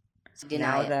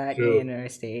 Now that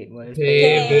interstate was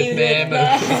paved with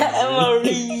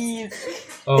memories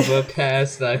of a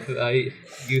past life I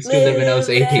used to live when I was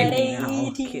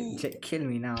 18. Kill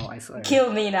me now, I swear.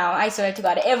 Kill me now, I swear to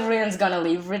God. Everyone's gonna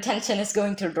leave. Retention is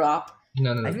going to drop.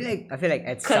 No. I feel like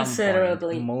at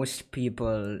considerably. some point, most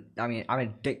people. I mean,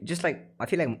 just like I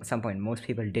feel like at some point, most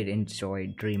people did enjoy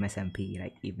Dream SMP,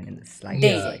 like even in the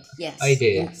slightest. Yes, I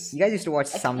did. Yes. You guys used to watch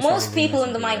some. Most people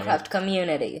in the Minecraft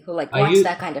community who like watch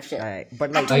that kind of shit.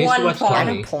 But like at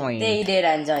one point, they did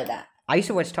enjoy that. I used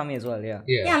to watch Tommy as well. Yeah.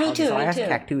 Yeah, me too. So I have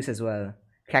Cactus as well.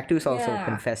 Cactus also Yeah.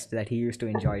 confessed that he used to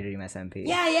enjoy Dream SMP.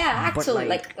 Yeah, But, actually,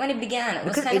 like, when it began, it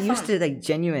was Because kind it of used fun. to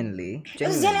genuinely It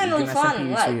was genuinely Dream fun, SMP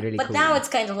used to be right? really But cool. now it's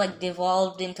kind of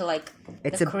devolved into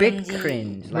It's the a bit cringy-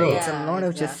 cringe. Bro. It's a Yeah, lot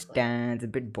of just exactly. stands, a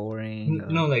bit boring.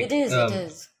 No, like It is. It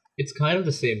is. it's kind of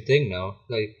the same thing now.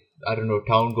 Like I don't know,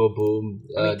 Town Go Boom.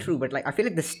 I mean, true, but I feel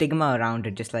like the stigma around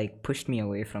it just pushed me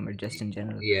away from it just in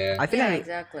general. Yeah. I feel Yeah, like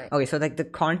exactly. okay, so the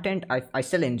content I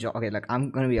still enjoy. Okay,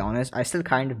 I'm gonna be honest, I still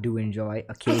kind of do enjoy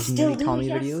occasionally do, Tommy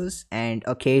yes. videos and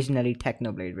occasionally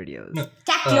Technoblade videos.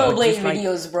 Technoblade just like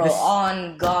videos, bro. this-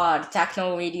 On God,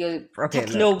 Technoblade Okay,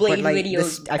 look, Technoblade but,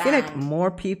 videos. I feel like banned.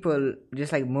 more people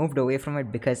just moved away from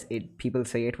it because people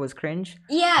say it was cringe.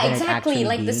 Yeah, than it exactly. actually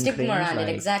Like the being stigma cringe, around it.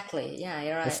 Exactly. Yeah,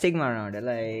 you're The right. stigma around it,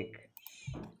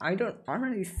 I don't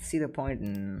really see the point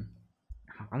in.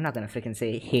 I'm not gonna freaking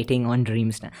say hating on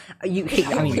Dream Stand. I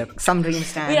mean, look, some Dream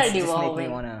Stands We are just make me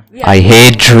devolving. wanna. We are- I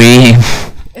hate Dream.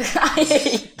 I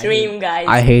hate Dream, guys.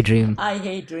 I hate Dream. I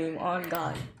hate Dream. On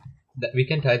God. We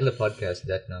can title the podcast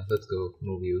that now. Let's go.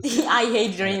 Move you. I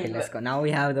hate Dream. Okay, let's go. Now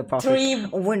we have the perfect. Dream.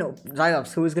 Oh wait, no,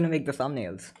 Zylops, who's gonna make the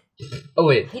thumbnails? Oh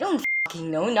wait. I don't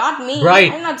fucking know. Not me.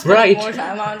 Bright, I'm not spending Bright. more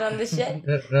time out on this shit.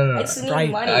 No. It's new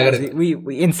Bright. money. I gotta- We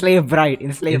enslave Bright.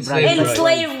 Enslave Bright. Enslave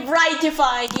Enslave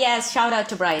Brightified. Yes, shout out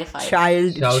to Brightified.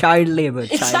 Child labor.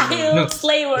 Child No.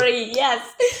 slavery, yes.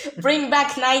 Bring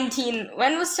back 19.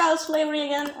 When was child slavery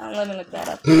again? Let me look that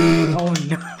up. Oh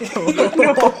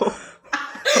no.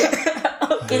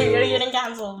 Okay, we're getting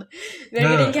cancelled. We're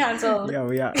No. getting cancelled. Yeah,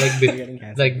 we are. Like, we're getting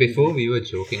cancelled. Like before, we were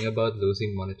joking about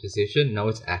losing monetization. Now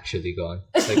it's actually gone.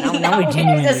 Like, now we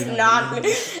genuinely just not.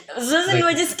 Susan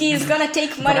Wojcicki is gonna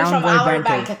take money from Brown Boy our Banter.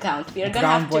 bank account. We're gonna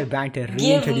Brown have Boy to Banter give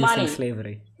reintroducing money.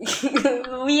 slavery.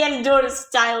 We endorse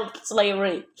child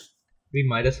slavery. we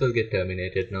might as well get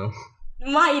terminated now.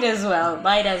 Might as well.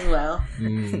 Might as well.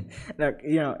 Look,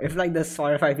 if the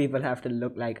Spotify people have to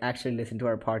actually listen to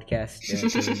our podcast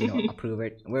to approve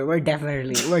it, we're dead.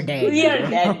 We are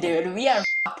dead, dude. We are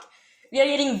fucked. We are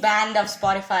getting banned off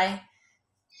Spotify.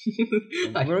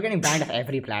 We're getting banned off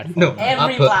every platform. No.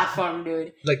 Every Upper- platform,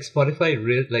 dude. Like Spotify,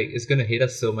 is gonna hate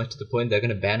us so much to the point they're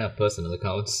gonna ban our personal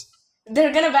accounts.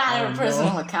 They're gonna ban our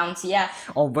personal accounts, yeah.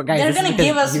 Oh, but guys, They're this is gonna because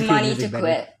give us YouTube money music to better.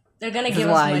 quit. They're gonna This give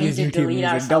is us why I money use to YouTube delete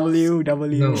music.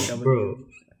 ourselves. No, bro.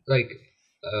 Like,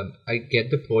 I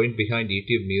get the point behind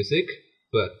YouTube music,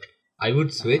 but I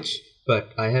would switch.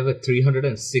 But I have a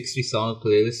 360 song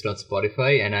playlist on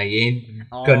Spotify, and I ain't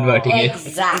converting it.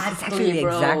 Exactly, It's actually the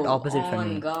bro. exact opposite for Oh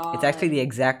me. my God. It's actually the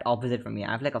exact opposite for me.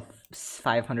 I have a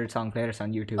 500 song playlist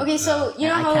on YouTube. Okay, so you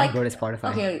know I how can't go to Spotify.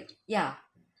 Okay, yeah.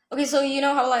 Okay, so you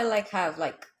know how I have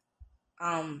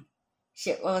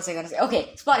shit. What was I gonna say?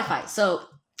 Okay, Spotify. So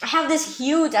I have this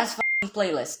huge ass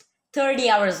playlist, 30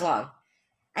 hours long,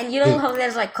 and you know how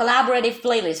there's collaborative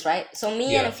playlists, right? So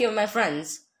me and Yeah. a few of my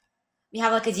friends, we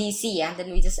have a GC, and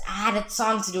then we just added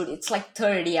songs, dude. It's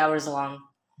 30 hours long,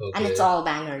 and it's all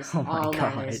bangers, Oh my all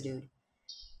God. bangers, dude.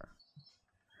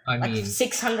 I mean,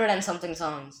 600 and something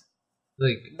songs.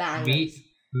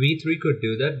 we three could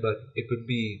do that, but it would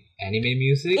be anime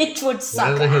music. It would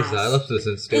suck Whatever the hell ass. Xylops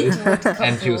listens to, It would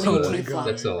and choose completely one. fuck.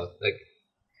 That's all.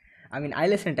 I mean, I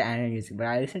listen to anime music, but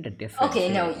I listen to different. Okay,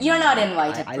 shit. no, you're not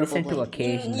invited. I listen to probably.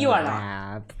 occasional You are not.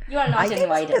 rap. You are not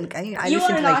invited. I You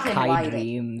listen are to not Kai invited.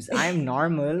 Dreams. I'm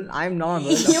normal. You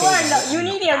are not. You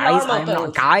need your normal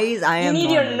pills. Guys, I You am.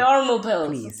 need your normal. normal pills.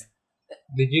 Please.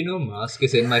 Did you know Mask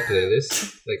is in my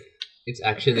playlist? It's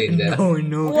actually in there.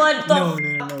 No. What the?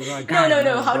 No,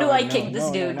 No. How do I kick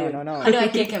this dude? No. How do I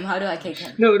kick him? How do I kick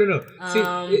him? No.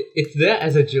 See, it's there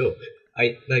as a joke.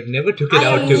 I never took it I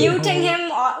out am to. muting him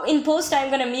in post.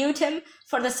 I'm gonna mute him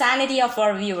for the sanity of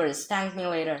our viewers. Thank me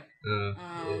later.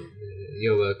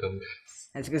 You're welcome.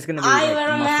 It's just gonna be. I wear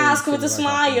a muffled mask with a silver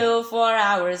talking. smile for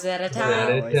hours at a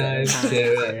time.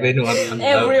 Wait, no, I'm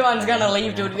Everyone's gonna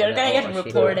leave, dude. We are gonna get Oh, shit.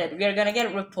 reported. We are gonna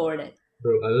get reported.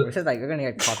 Bro, This is we're gonna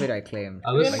get copyright claimed.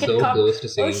 I was We're gonna so get close to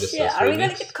singing Oh the shit! Are we gonna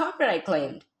remix. get copyright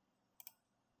claimed?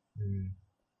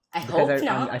 I Because hope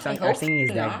not. I our hope singing is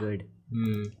that not. good.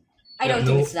 I don't No.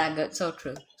 think it's that good. So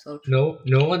true. So true.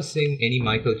 No one sing any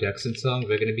Michael Jackson song.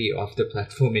 We're gonna be off the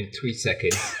platform in 3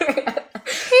 seconds.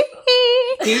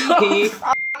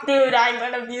 Dude, I'm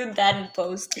gonna mute that in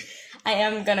post. I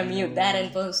am gonna mute that in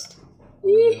post.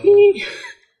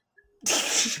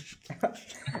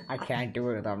 I can't do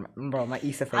it without bro. My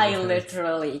Easter face. I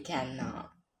literally cannot.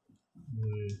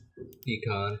 He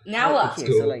can't. Now what? Okay,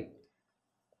 Cool.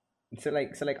 so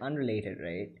unrelated,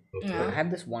 right? Okay. I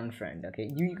have this one friend. Okay,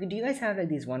 do you guys have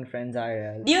these one friends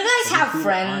IRL? Do you guys have who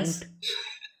friends?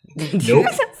 Do you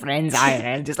guys have friends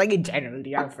IRL? Just in general, do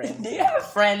you have friends? Do you have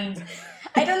friends?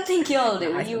 I don't think you'll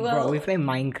do. You will. Bro, we play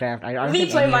Minecraft. I don't We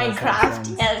think play any of us have Minecraft.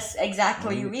 friends. Yes,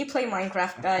 exactly. We play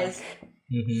Minecraft, guys.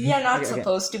 We are not Okay.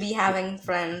 supposed to be having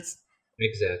friends.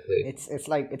 Exactly. It's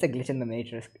like it's a glitch in the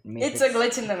matrix. It's a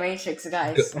glitch in the matrix,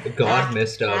 guys. God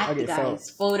messed up. Hacked, Okay, so-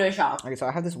 guys. Photoshop. Okay, so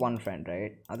I have this one friend,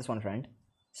 right? I have this one friend.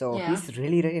 So Yeah. he's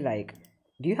really like.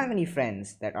 Do you have any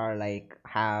friends that are like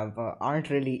aren't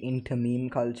really into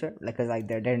meme culture? Like, cause like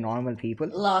they're normal people,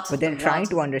 Lots but of they're them, trying lots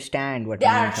to understand what They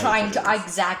meme are culture trying to is.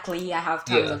 exactly. I have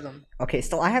tons Yeah. of them. Okay,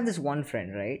 so I have this one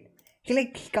friend, right? He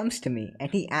comes to me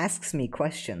and he asks me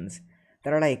questions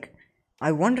that are like,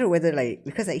 I wonder whether like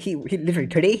because he literally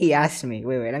today he asked me.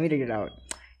 Wait, let me read it out.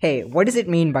 Hey, what does it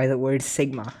mean by the word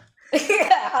sigma?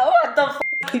 What the?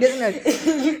 He doesn't know.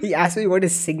 He asked me what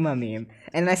is sigma meme,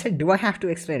 and I said, "Do I have to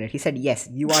explain it?" He said, "Yes,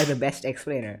 you are the best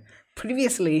explainer."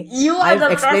 Previously, You are I've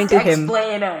the explained best to him.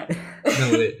 explainer.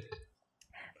 No, wait.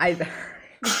 I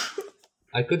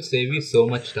I could save you so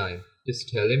much time. Just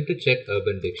tell him to check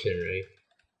Urban Dictionary.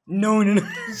 no.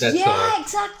 That's yeah, all.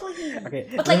 exactly. Okay,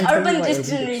 But let like me tell you Urban why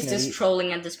Dictionary is just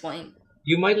trolling at this point.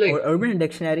 You might like. Or Urban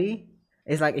Dictionary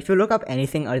is like if you look up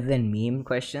anything other than meme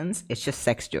questions, it's just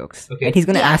sex jokes, Okay. and he's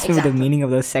gonna Yeah, ask me what the exactly. meaning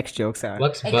of those sex jokes are.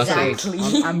 What's buzzing? Exactly.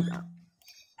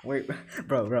 Wait,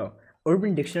 bro.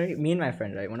 Urban Dictionary. Me and my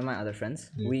friend, right, one of my other friends,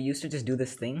 we used to just do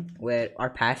this thing where our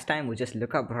pastime would just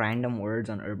look up random words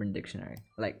on Urban Dictionary.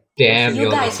 Like, Damn, You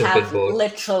you're guys a have bit bored.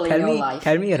 literally tell no me, life.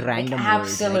 tell me a Like, random word. like,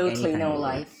 absolutely any kind no of word.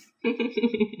 life.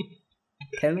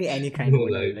 Tell me any kind No of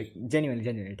word. life. Like genuinely.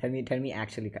 Tell me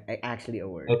actually a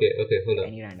word. Okay, hold on.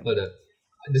 Any random Hold on.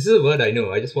 This is a word I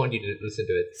know. I just want you to listen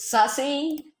to it.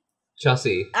 Sussy?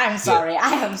 Chassis. I'm sorry.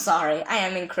 I am sorry. I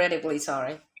am incredibly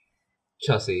sorry.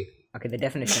 Chassis. Okay, the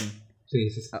definition.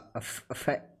 Please.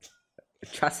 Chussie.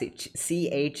 Chussy.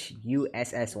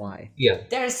 Yeah.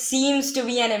 There seems to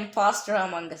be an imposter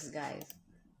among us, guys.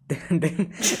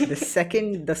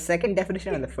 the second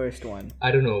definition and the first one.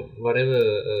 I don't know. Whatever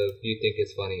you think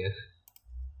is funnier.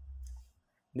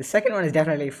 The second one is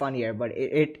definitely funnier, but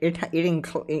it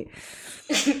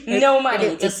No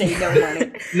money. Just say no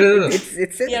money. No.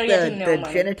 it says We are getting no the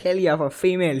money. genitalia of a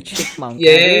female chipmunk.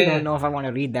 Yeah. I really don't know if I want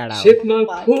to read that out. Chipmunk.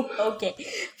 But, Who? okay,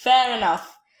 fair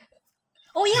enough.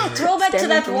 Oh yeah, throwback to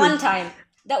Stemming that from one time.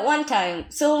 That one time,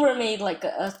 Silver made like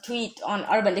a tweet on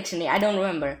Urban Dictionary. I don't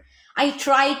remember. I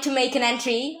tried to make an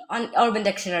entry on Urban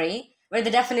Dictionary where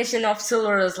the definition of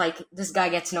Silver is like this guy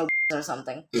gets no or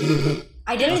something.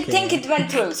 I didn't think it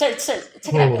went through. Search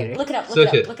it up. Look it up.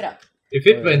 Search it. Look it up. If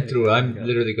it went through, I'm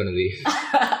literally gonna leave.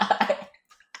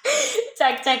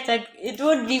 Check. It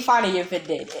would be funny if it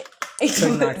did. It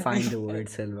Could would not be. find the word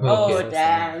silver. Oh Okay.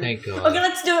 damn. Thank God. Okay,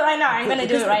 let's do it right now. I'm gonna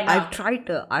do it right now. I've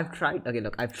tried. Okay,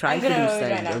 look. I've tried to gonna do do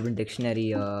it right now. Urban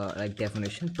Dictionary like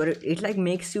definition, but it like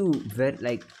makes you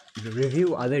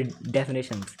review other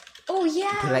definitions Oh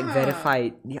yeah. to like verify.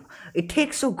 Yeah, it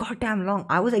takes so goddamn long.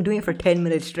 I was like doing it for 10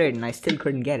 minutes straight, and I still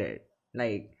couldn't get it.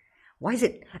 Like, why is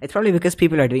it? It's probably because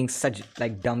people are doing such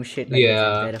like dumb shit like this,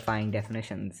 like, verifying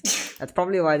definitions. That's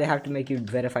probably why they have to make you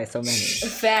verify so many.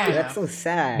 Fair enough. That's so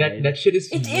sad. That shit is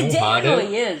It no harder.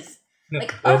 genuinely is. No,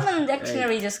 Like Urban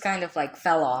Dictionary just kind of like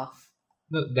fell off.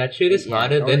 No, that shit is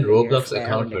harder Yeah, than Urban Roblox Dictionary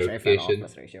account fell off verification.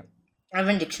 this ratio.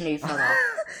 Urban Dictionary fell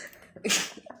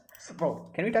off.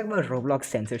 Bro, can we talk about Roblox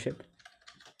censorship?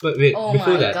 But wait, Oh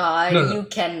before my that, god, no. you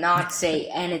cannot say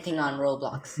anything on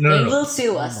Roblox. No, They no. will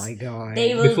sue us. Oh my god.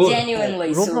 They will Before-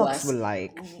 genuinely sue Roblox us. will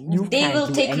like They will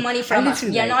take money from us.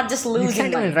 We are not just You losing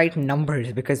can't money. even write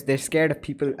numbers because they're scared of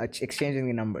people exchanging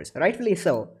the numbers. Rightfully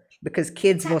so, because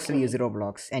kids mostly use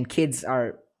Roblox and kids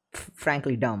are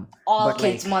frankly dumb. All But,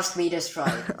 kids like, must be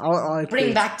destroyed. all Bring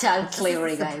kids. back child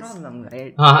slavery, That's the guys. problem,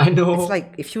 right? I know. It's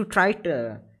like if you try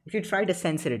to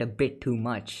censor it a bit too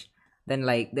much, then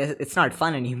like it's not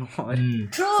fun anymore.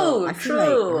 True, I feel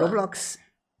true. like Roblox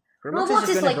Roblox is is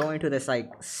just gonna like go into this like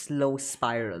slow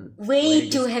spiral. where way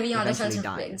it too just heavy on the eventually censorship.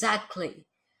 dies. Exactly.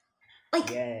 Like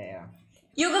Yeah.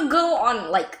 you could go on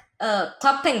like a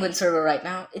Club Penguin server right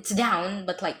now. It's down,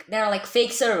 but like there are like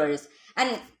fake servers,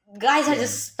 and guys are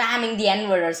just spamming the N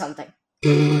word or something.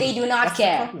 They do not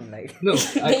care. Problem, like, No,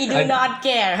 They do not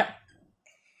care.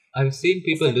 I've seen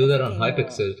people like do the that on fucking,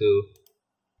 Hypixel too.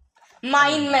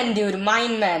 Mind men, dude.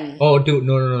 Mind men. Oh, dude,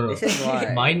 no. This is why.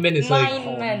 Mindman is Mind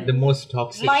like men. the most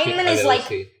toxic Mind shit men I've is ever like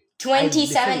seen.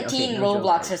 2017 okay, no joke,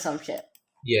 Roblox or some shit.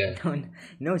 Yeah,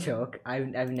 no joke.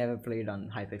 I've never played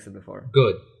on Hypixel before.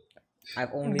 good.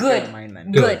 I've only Good. played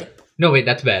Mindman. Good. No, wait,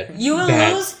 that's bad. You will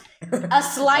Bad. lose a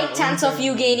slight chance of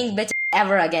you gaining bitch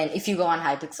ever again if you go on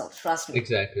Hypixel. Trust me.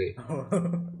 Exactly.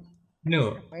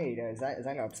 No, Wait,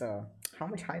 Zylops, how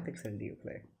much Hypixel do you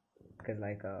play? Because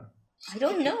like I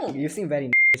don't know. you seem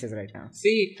very bitches right now.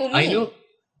 See, Who, I me? know.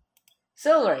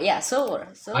 Silver, yeah, silver.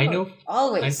 I know.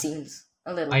 Always seems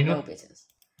a little I know. no bitches.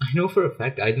 I know for a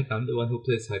fact I'm the one who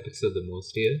plays Hypixel the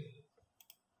most here.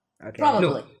 Okay.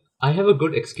 Probably. No, I have a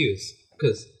good excuse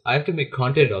because I have to make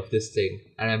content of this thing,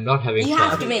 and I'm not having You fun.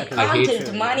 have to make I hate content,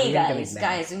 it. money, We have to guys. make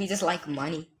Guys, we just like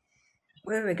money.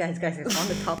 Wait, guys. It's on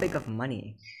the topic of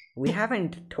money. We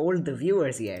haven't told the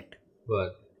viewers yet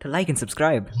What? to like and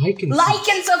subscribe. Like and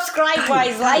subscribe,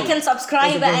 guys. Like and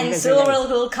subscribe, and Silver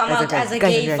will come out as a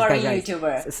gay furry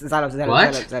YouTuber.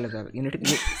 Zalop. You need to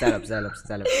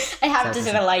Zalop. I have to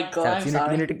say the like go. I'm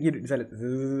sorry. You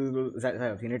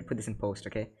need to put this in post,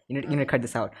 okay? You need to cut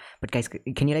this out. But guys,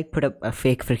 can you like put up a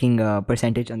fake freaking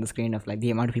percentage on the screen of like the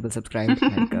amount of people subscribed?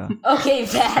 Like, Okay,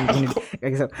 bad.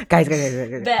 so, guys,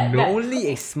 Bad. only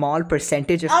a small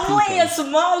percentage of Only people a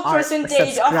small are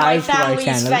percentage of my subscribed to our family's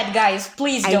channel. fed, guys.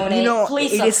 Please And donate.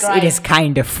 Please subscribe. it is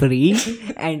kind of free,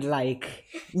 and like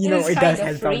is it does kinda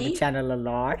help out the free. channel a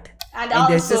lot. And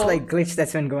there's this also- like glitch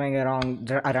that's been going around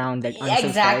like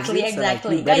Exactly. unsubscribes, so, like,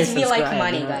 you better Guys, we like subscribe,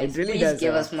 money, you know? guys. It really Please does,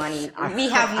 give us money. We I-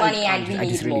 have money I and we I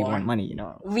just need really more. want money, you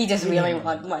know. We just really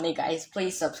want money, guys.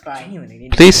 Please subscribe. Genuinely.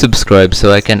 Please subscribe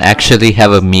so I can actually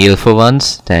have a meal for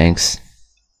once. Thanks.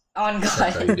 On God.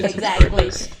 Sorry, good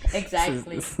Exactly. subscribers.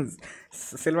 Exactly.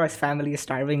 Silver's family is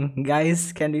starving,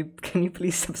 guys. Can you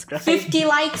please subscribe? 50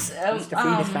 likes. To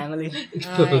feed his family.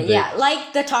 Yeah,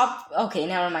 like the top. Okay,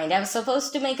 never mind. I was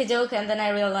supposed to make a joke and then I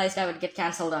realized I would get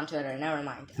cancelled on Twitter. Never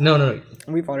mind. No.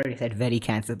 We've already said very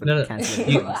cancelable. No.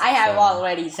 Cancelable. I have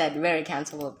already said very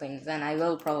cancelable things and I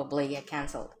will probably get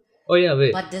cancelled. Oh yeah,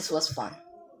 wait. But this was fun.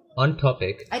 On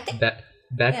topic. I think- back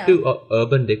yeah. to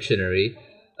Urban Dictionary.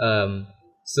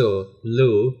 So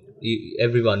Lou,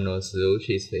 everyone knows Lou.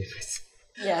 She's famous.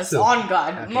 Yes, So- on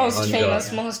God. Most on famous,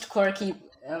 God. most quirky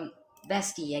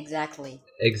bestie, exactly.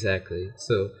 Exactly.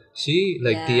 So she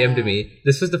Yeah. DM'd me.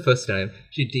 This was the first time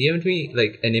she DM'd me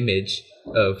like an image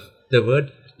of the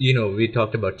word. You know, we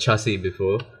talked about chassis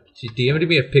before. She DM'd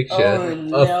me a picture Oh of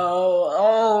no!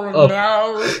 Oh of-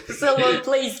 no! Silver,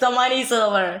 please, the money,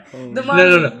 Silver. The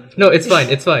money. No. It's fine.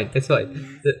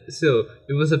 So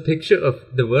it was a picture of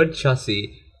the word chassis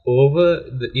over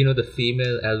the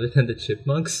female Alvin and the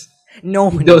Chipmunks. No,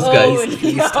 Those Oh guys.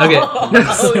 no! Okay. No.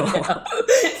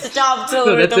 Stop,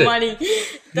 Silver. that's The it. money.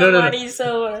 The No. money,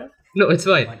 Silver. No, it's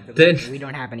fine. Then we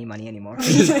don't have any money anymore.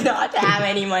 We do not have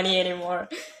any money anymore.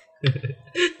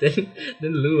 then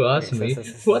Lou asked me, so-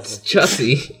 "What's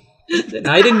chassis?" Then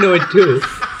I didn't know it too.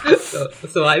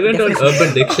 So I went on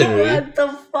Urban Dictionary, What the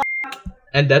fuck?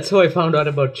 and that's how I found out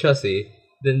about chassis.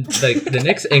 Then like the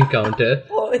next encounter,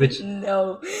 Oh which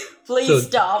no! Please So-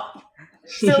 stop,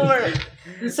 Silver.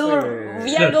 Silver,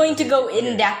 we are going to go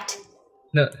in depth.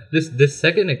 no, this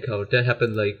second encounter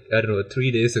happened like I don't know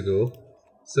 3 days ago.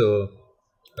 So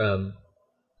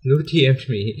Lou DM'd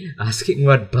me asking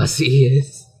what Bussy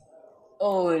is.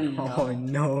 Oh no! Oh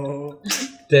no.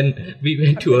 Then we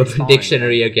went to Urban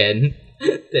Dictionary again.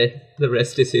 Then the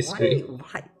rest is history.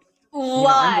 Why?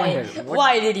 Why? wondering, what-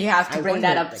 Why did you have to I bring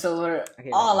that wonder, up, like- Silver? Okay,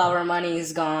 All our money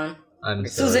is gone. I'm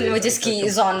Susan sorry. Wojcicki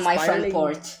is on my front Spiraling-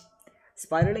 porch.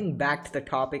 Spiraling back to the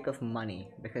topic of money,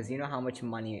 because you know how much we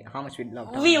love.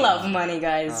 talking We about love money,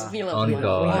 guys. We love on money.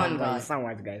 God. We love On money God. so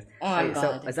much, guys. On Okay,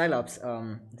 God. So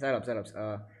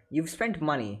Xylops, you've spent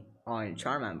money on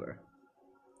Charmander,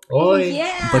 Oh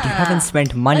Yeah. but you haven't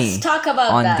spent money Let's talk about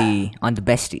on that. the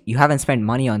bestie. You haven't spent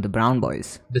money on the Brown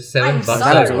Boys. the 7 I'm bucks.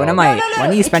 sorry. Xylops, when am I- No, when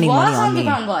are you spending it was money on on the me?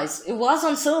 Brown Boys. It was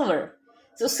on Silver.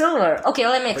 So Silver. Okay,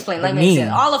 let me explain. but Let me me.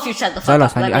 explain. All of you shut the fuck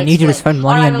Xylops, up. Let I me need you to explain. spend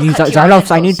money Or I on will me. cut you out Xylops,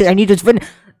 in I post. need to spend.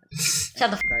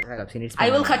 Shut the fuck. Xylops, you need to I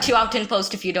spend will money. cut you out in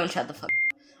post if you don't shut the fuck.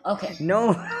 Okay. No.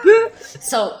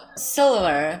 So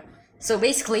Silver. So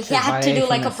basically, he had to do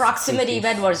like a proximity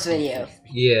Bedwars video.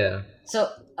 Yeah. So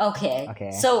okay.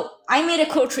 Okay. So I made a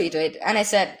quote tweet to it, and I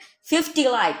said 50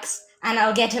 likes, and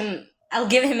I'll give him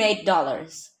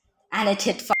 $8, and it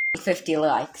hit 50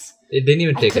 likes. It didn't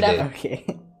even take a could have- day. Okay.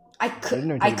 I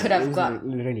could have got.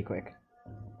 really quick.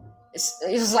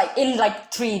 It was like in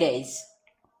like 3 days.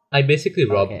 I basically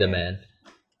robbed Okay. the man.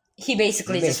 He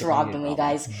basically just basically robbed did me, rob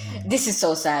guys. This is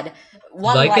so sad.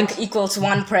 One Like like and- equals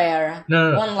one prayer.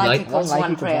 No. One like equals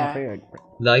one prayer.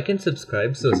 Like and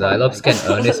subscribe so Xylops can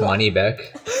earn his money back.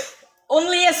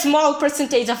 Only a small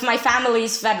percentage of my family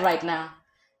is fed right now.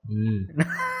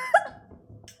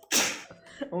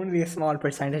 Only a small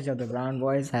percentage of the Brown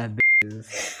Boys have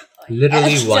bitches.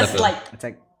 Literally It's one of just them. like It's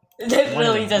like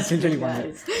literally just literally me, one.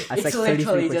 guys. That's It's like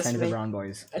literally 33% just of the me. Brown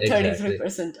Boys.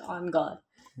 33% on God.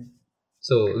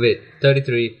 So wait,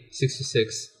 33,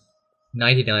 66,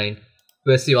 99,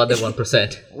 Where's the other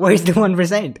 1%? Where's the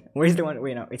 1%? Where's the one?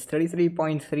 Wait, no, it's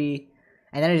 33.3,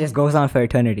 and then it just goes on for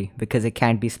eternity because it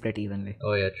can't be split evenly.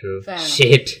 Oh yeah, true. Fair enough.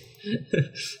 Shit.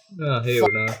 Oh, hey,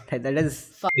 no. That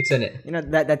is, It's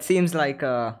an that seems like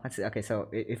let's see, okay. So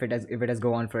if it does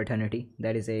go on for eternity,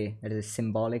 that is a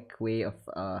symbolic way of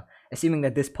assuming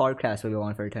that this podcast will go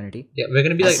on for eternity. Yeah, we're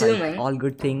gonna be like Assuming. All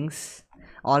good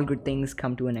things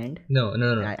come to an end. no.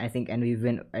 I think, and we've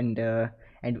been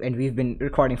and we've been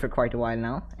recording for quite a while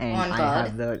now, and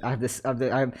Oh,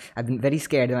 I've been very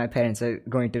scared that my parents are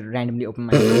going to randomly open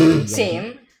my door.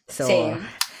 Same. So Same.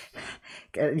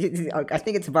 I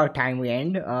think it's about time we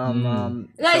end.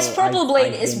 Guys, so Purple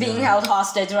Blade I've is been, being held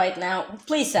hostage right now.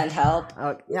 Please send help.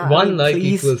 Yeah, one like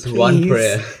equals one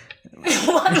prayer.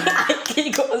 One like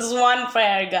equals one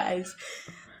prayer, guys.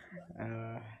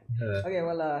 Okay,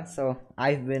 well, so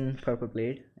I've been Purple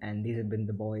Blade, and these have been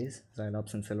the boys,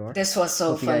 Xylops and Silver. This was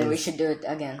so Hope you fun. guys- We should do it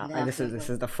again. This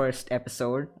is the first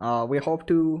episode. We hope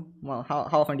to. Well, how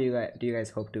often do you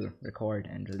guys hope to record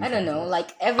and release? I don't know, episodes? like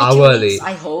every 2 Hourly. weeks,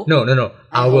 I hope. No.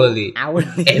 Hourly.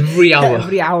 Hourly. Every hour.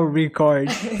 Every hour we record.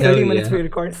 30 minutes yeah. we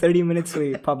record. 30 minutes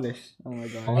we publish. Oh my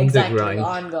god. On the Exactly. grind.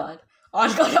 On God.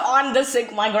 On the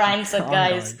Sigma grind set,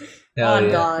 guys. Hell On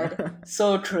yeah. God.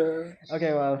 So true.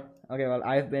 Okay, well,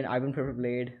 I've been Purple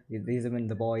Blade. These have been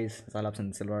the boys, Xylops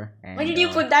and Silver. And, Why did you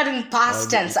put that in past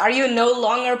tense? Are you no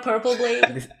longer Purple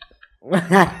Blade?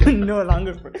 no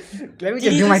longer. Let me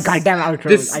just do my Jesus. goddamn outro.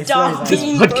 This- I Stop swear.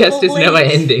 being Podcast Purple is never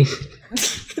Blade. ending.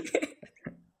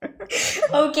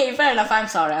 Okay, fair enough. I'm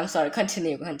sorry.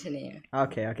 Continue.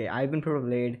 Okay. I've been Purple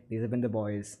Blade. These have been the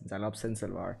boys, Xylops and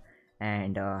Silver.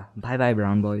 And bye bye,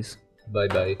 brown boys. Bye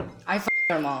bye. I f***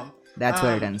 your mom. That's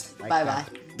where it ends. Like Bye bye.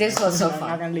 This was so I'm not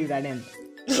fun. gonna leave that in.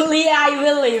 Yeah, I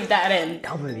will leave that in.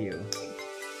 W.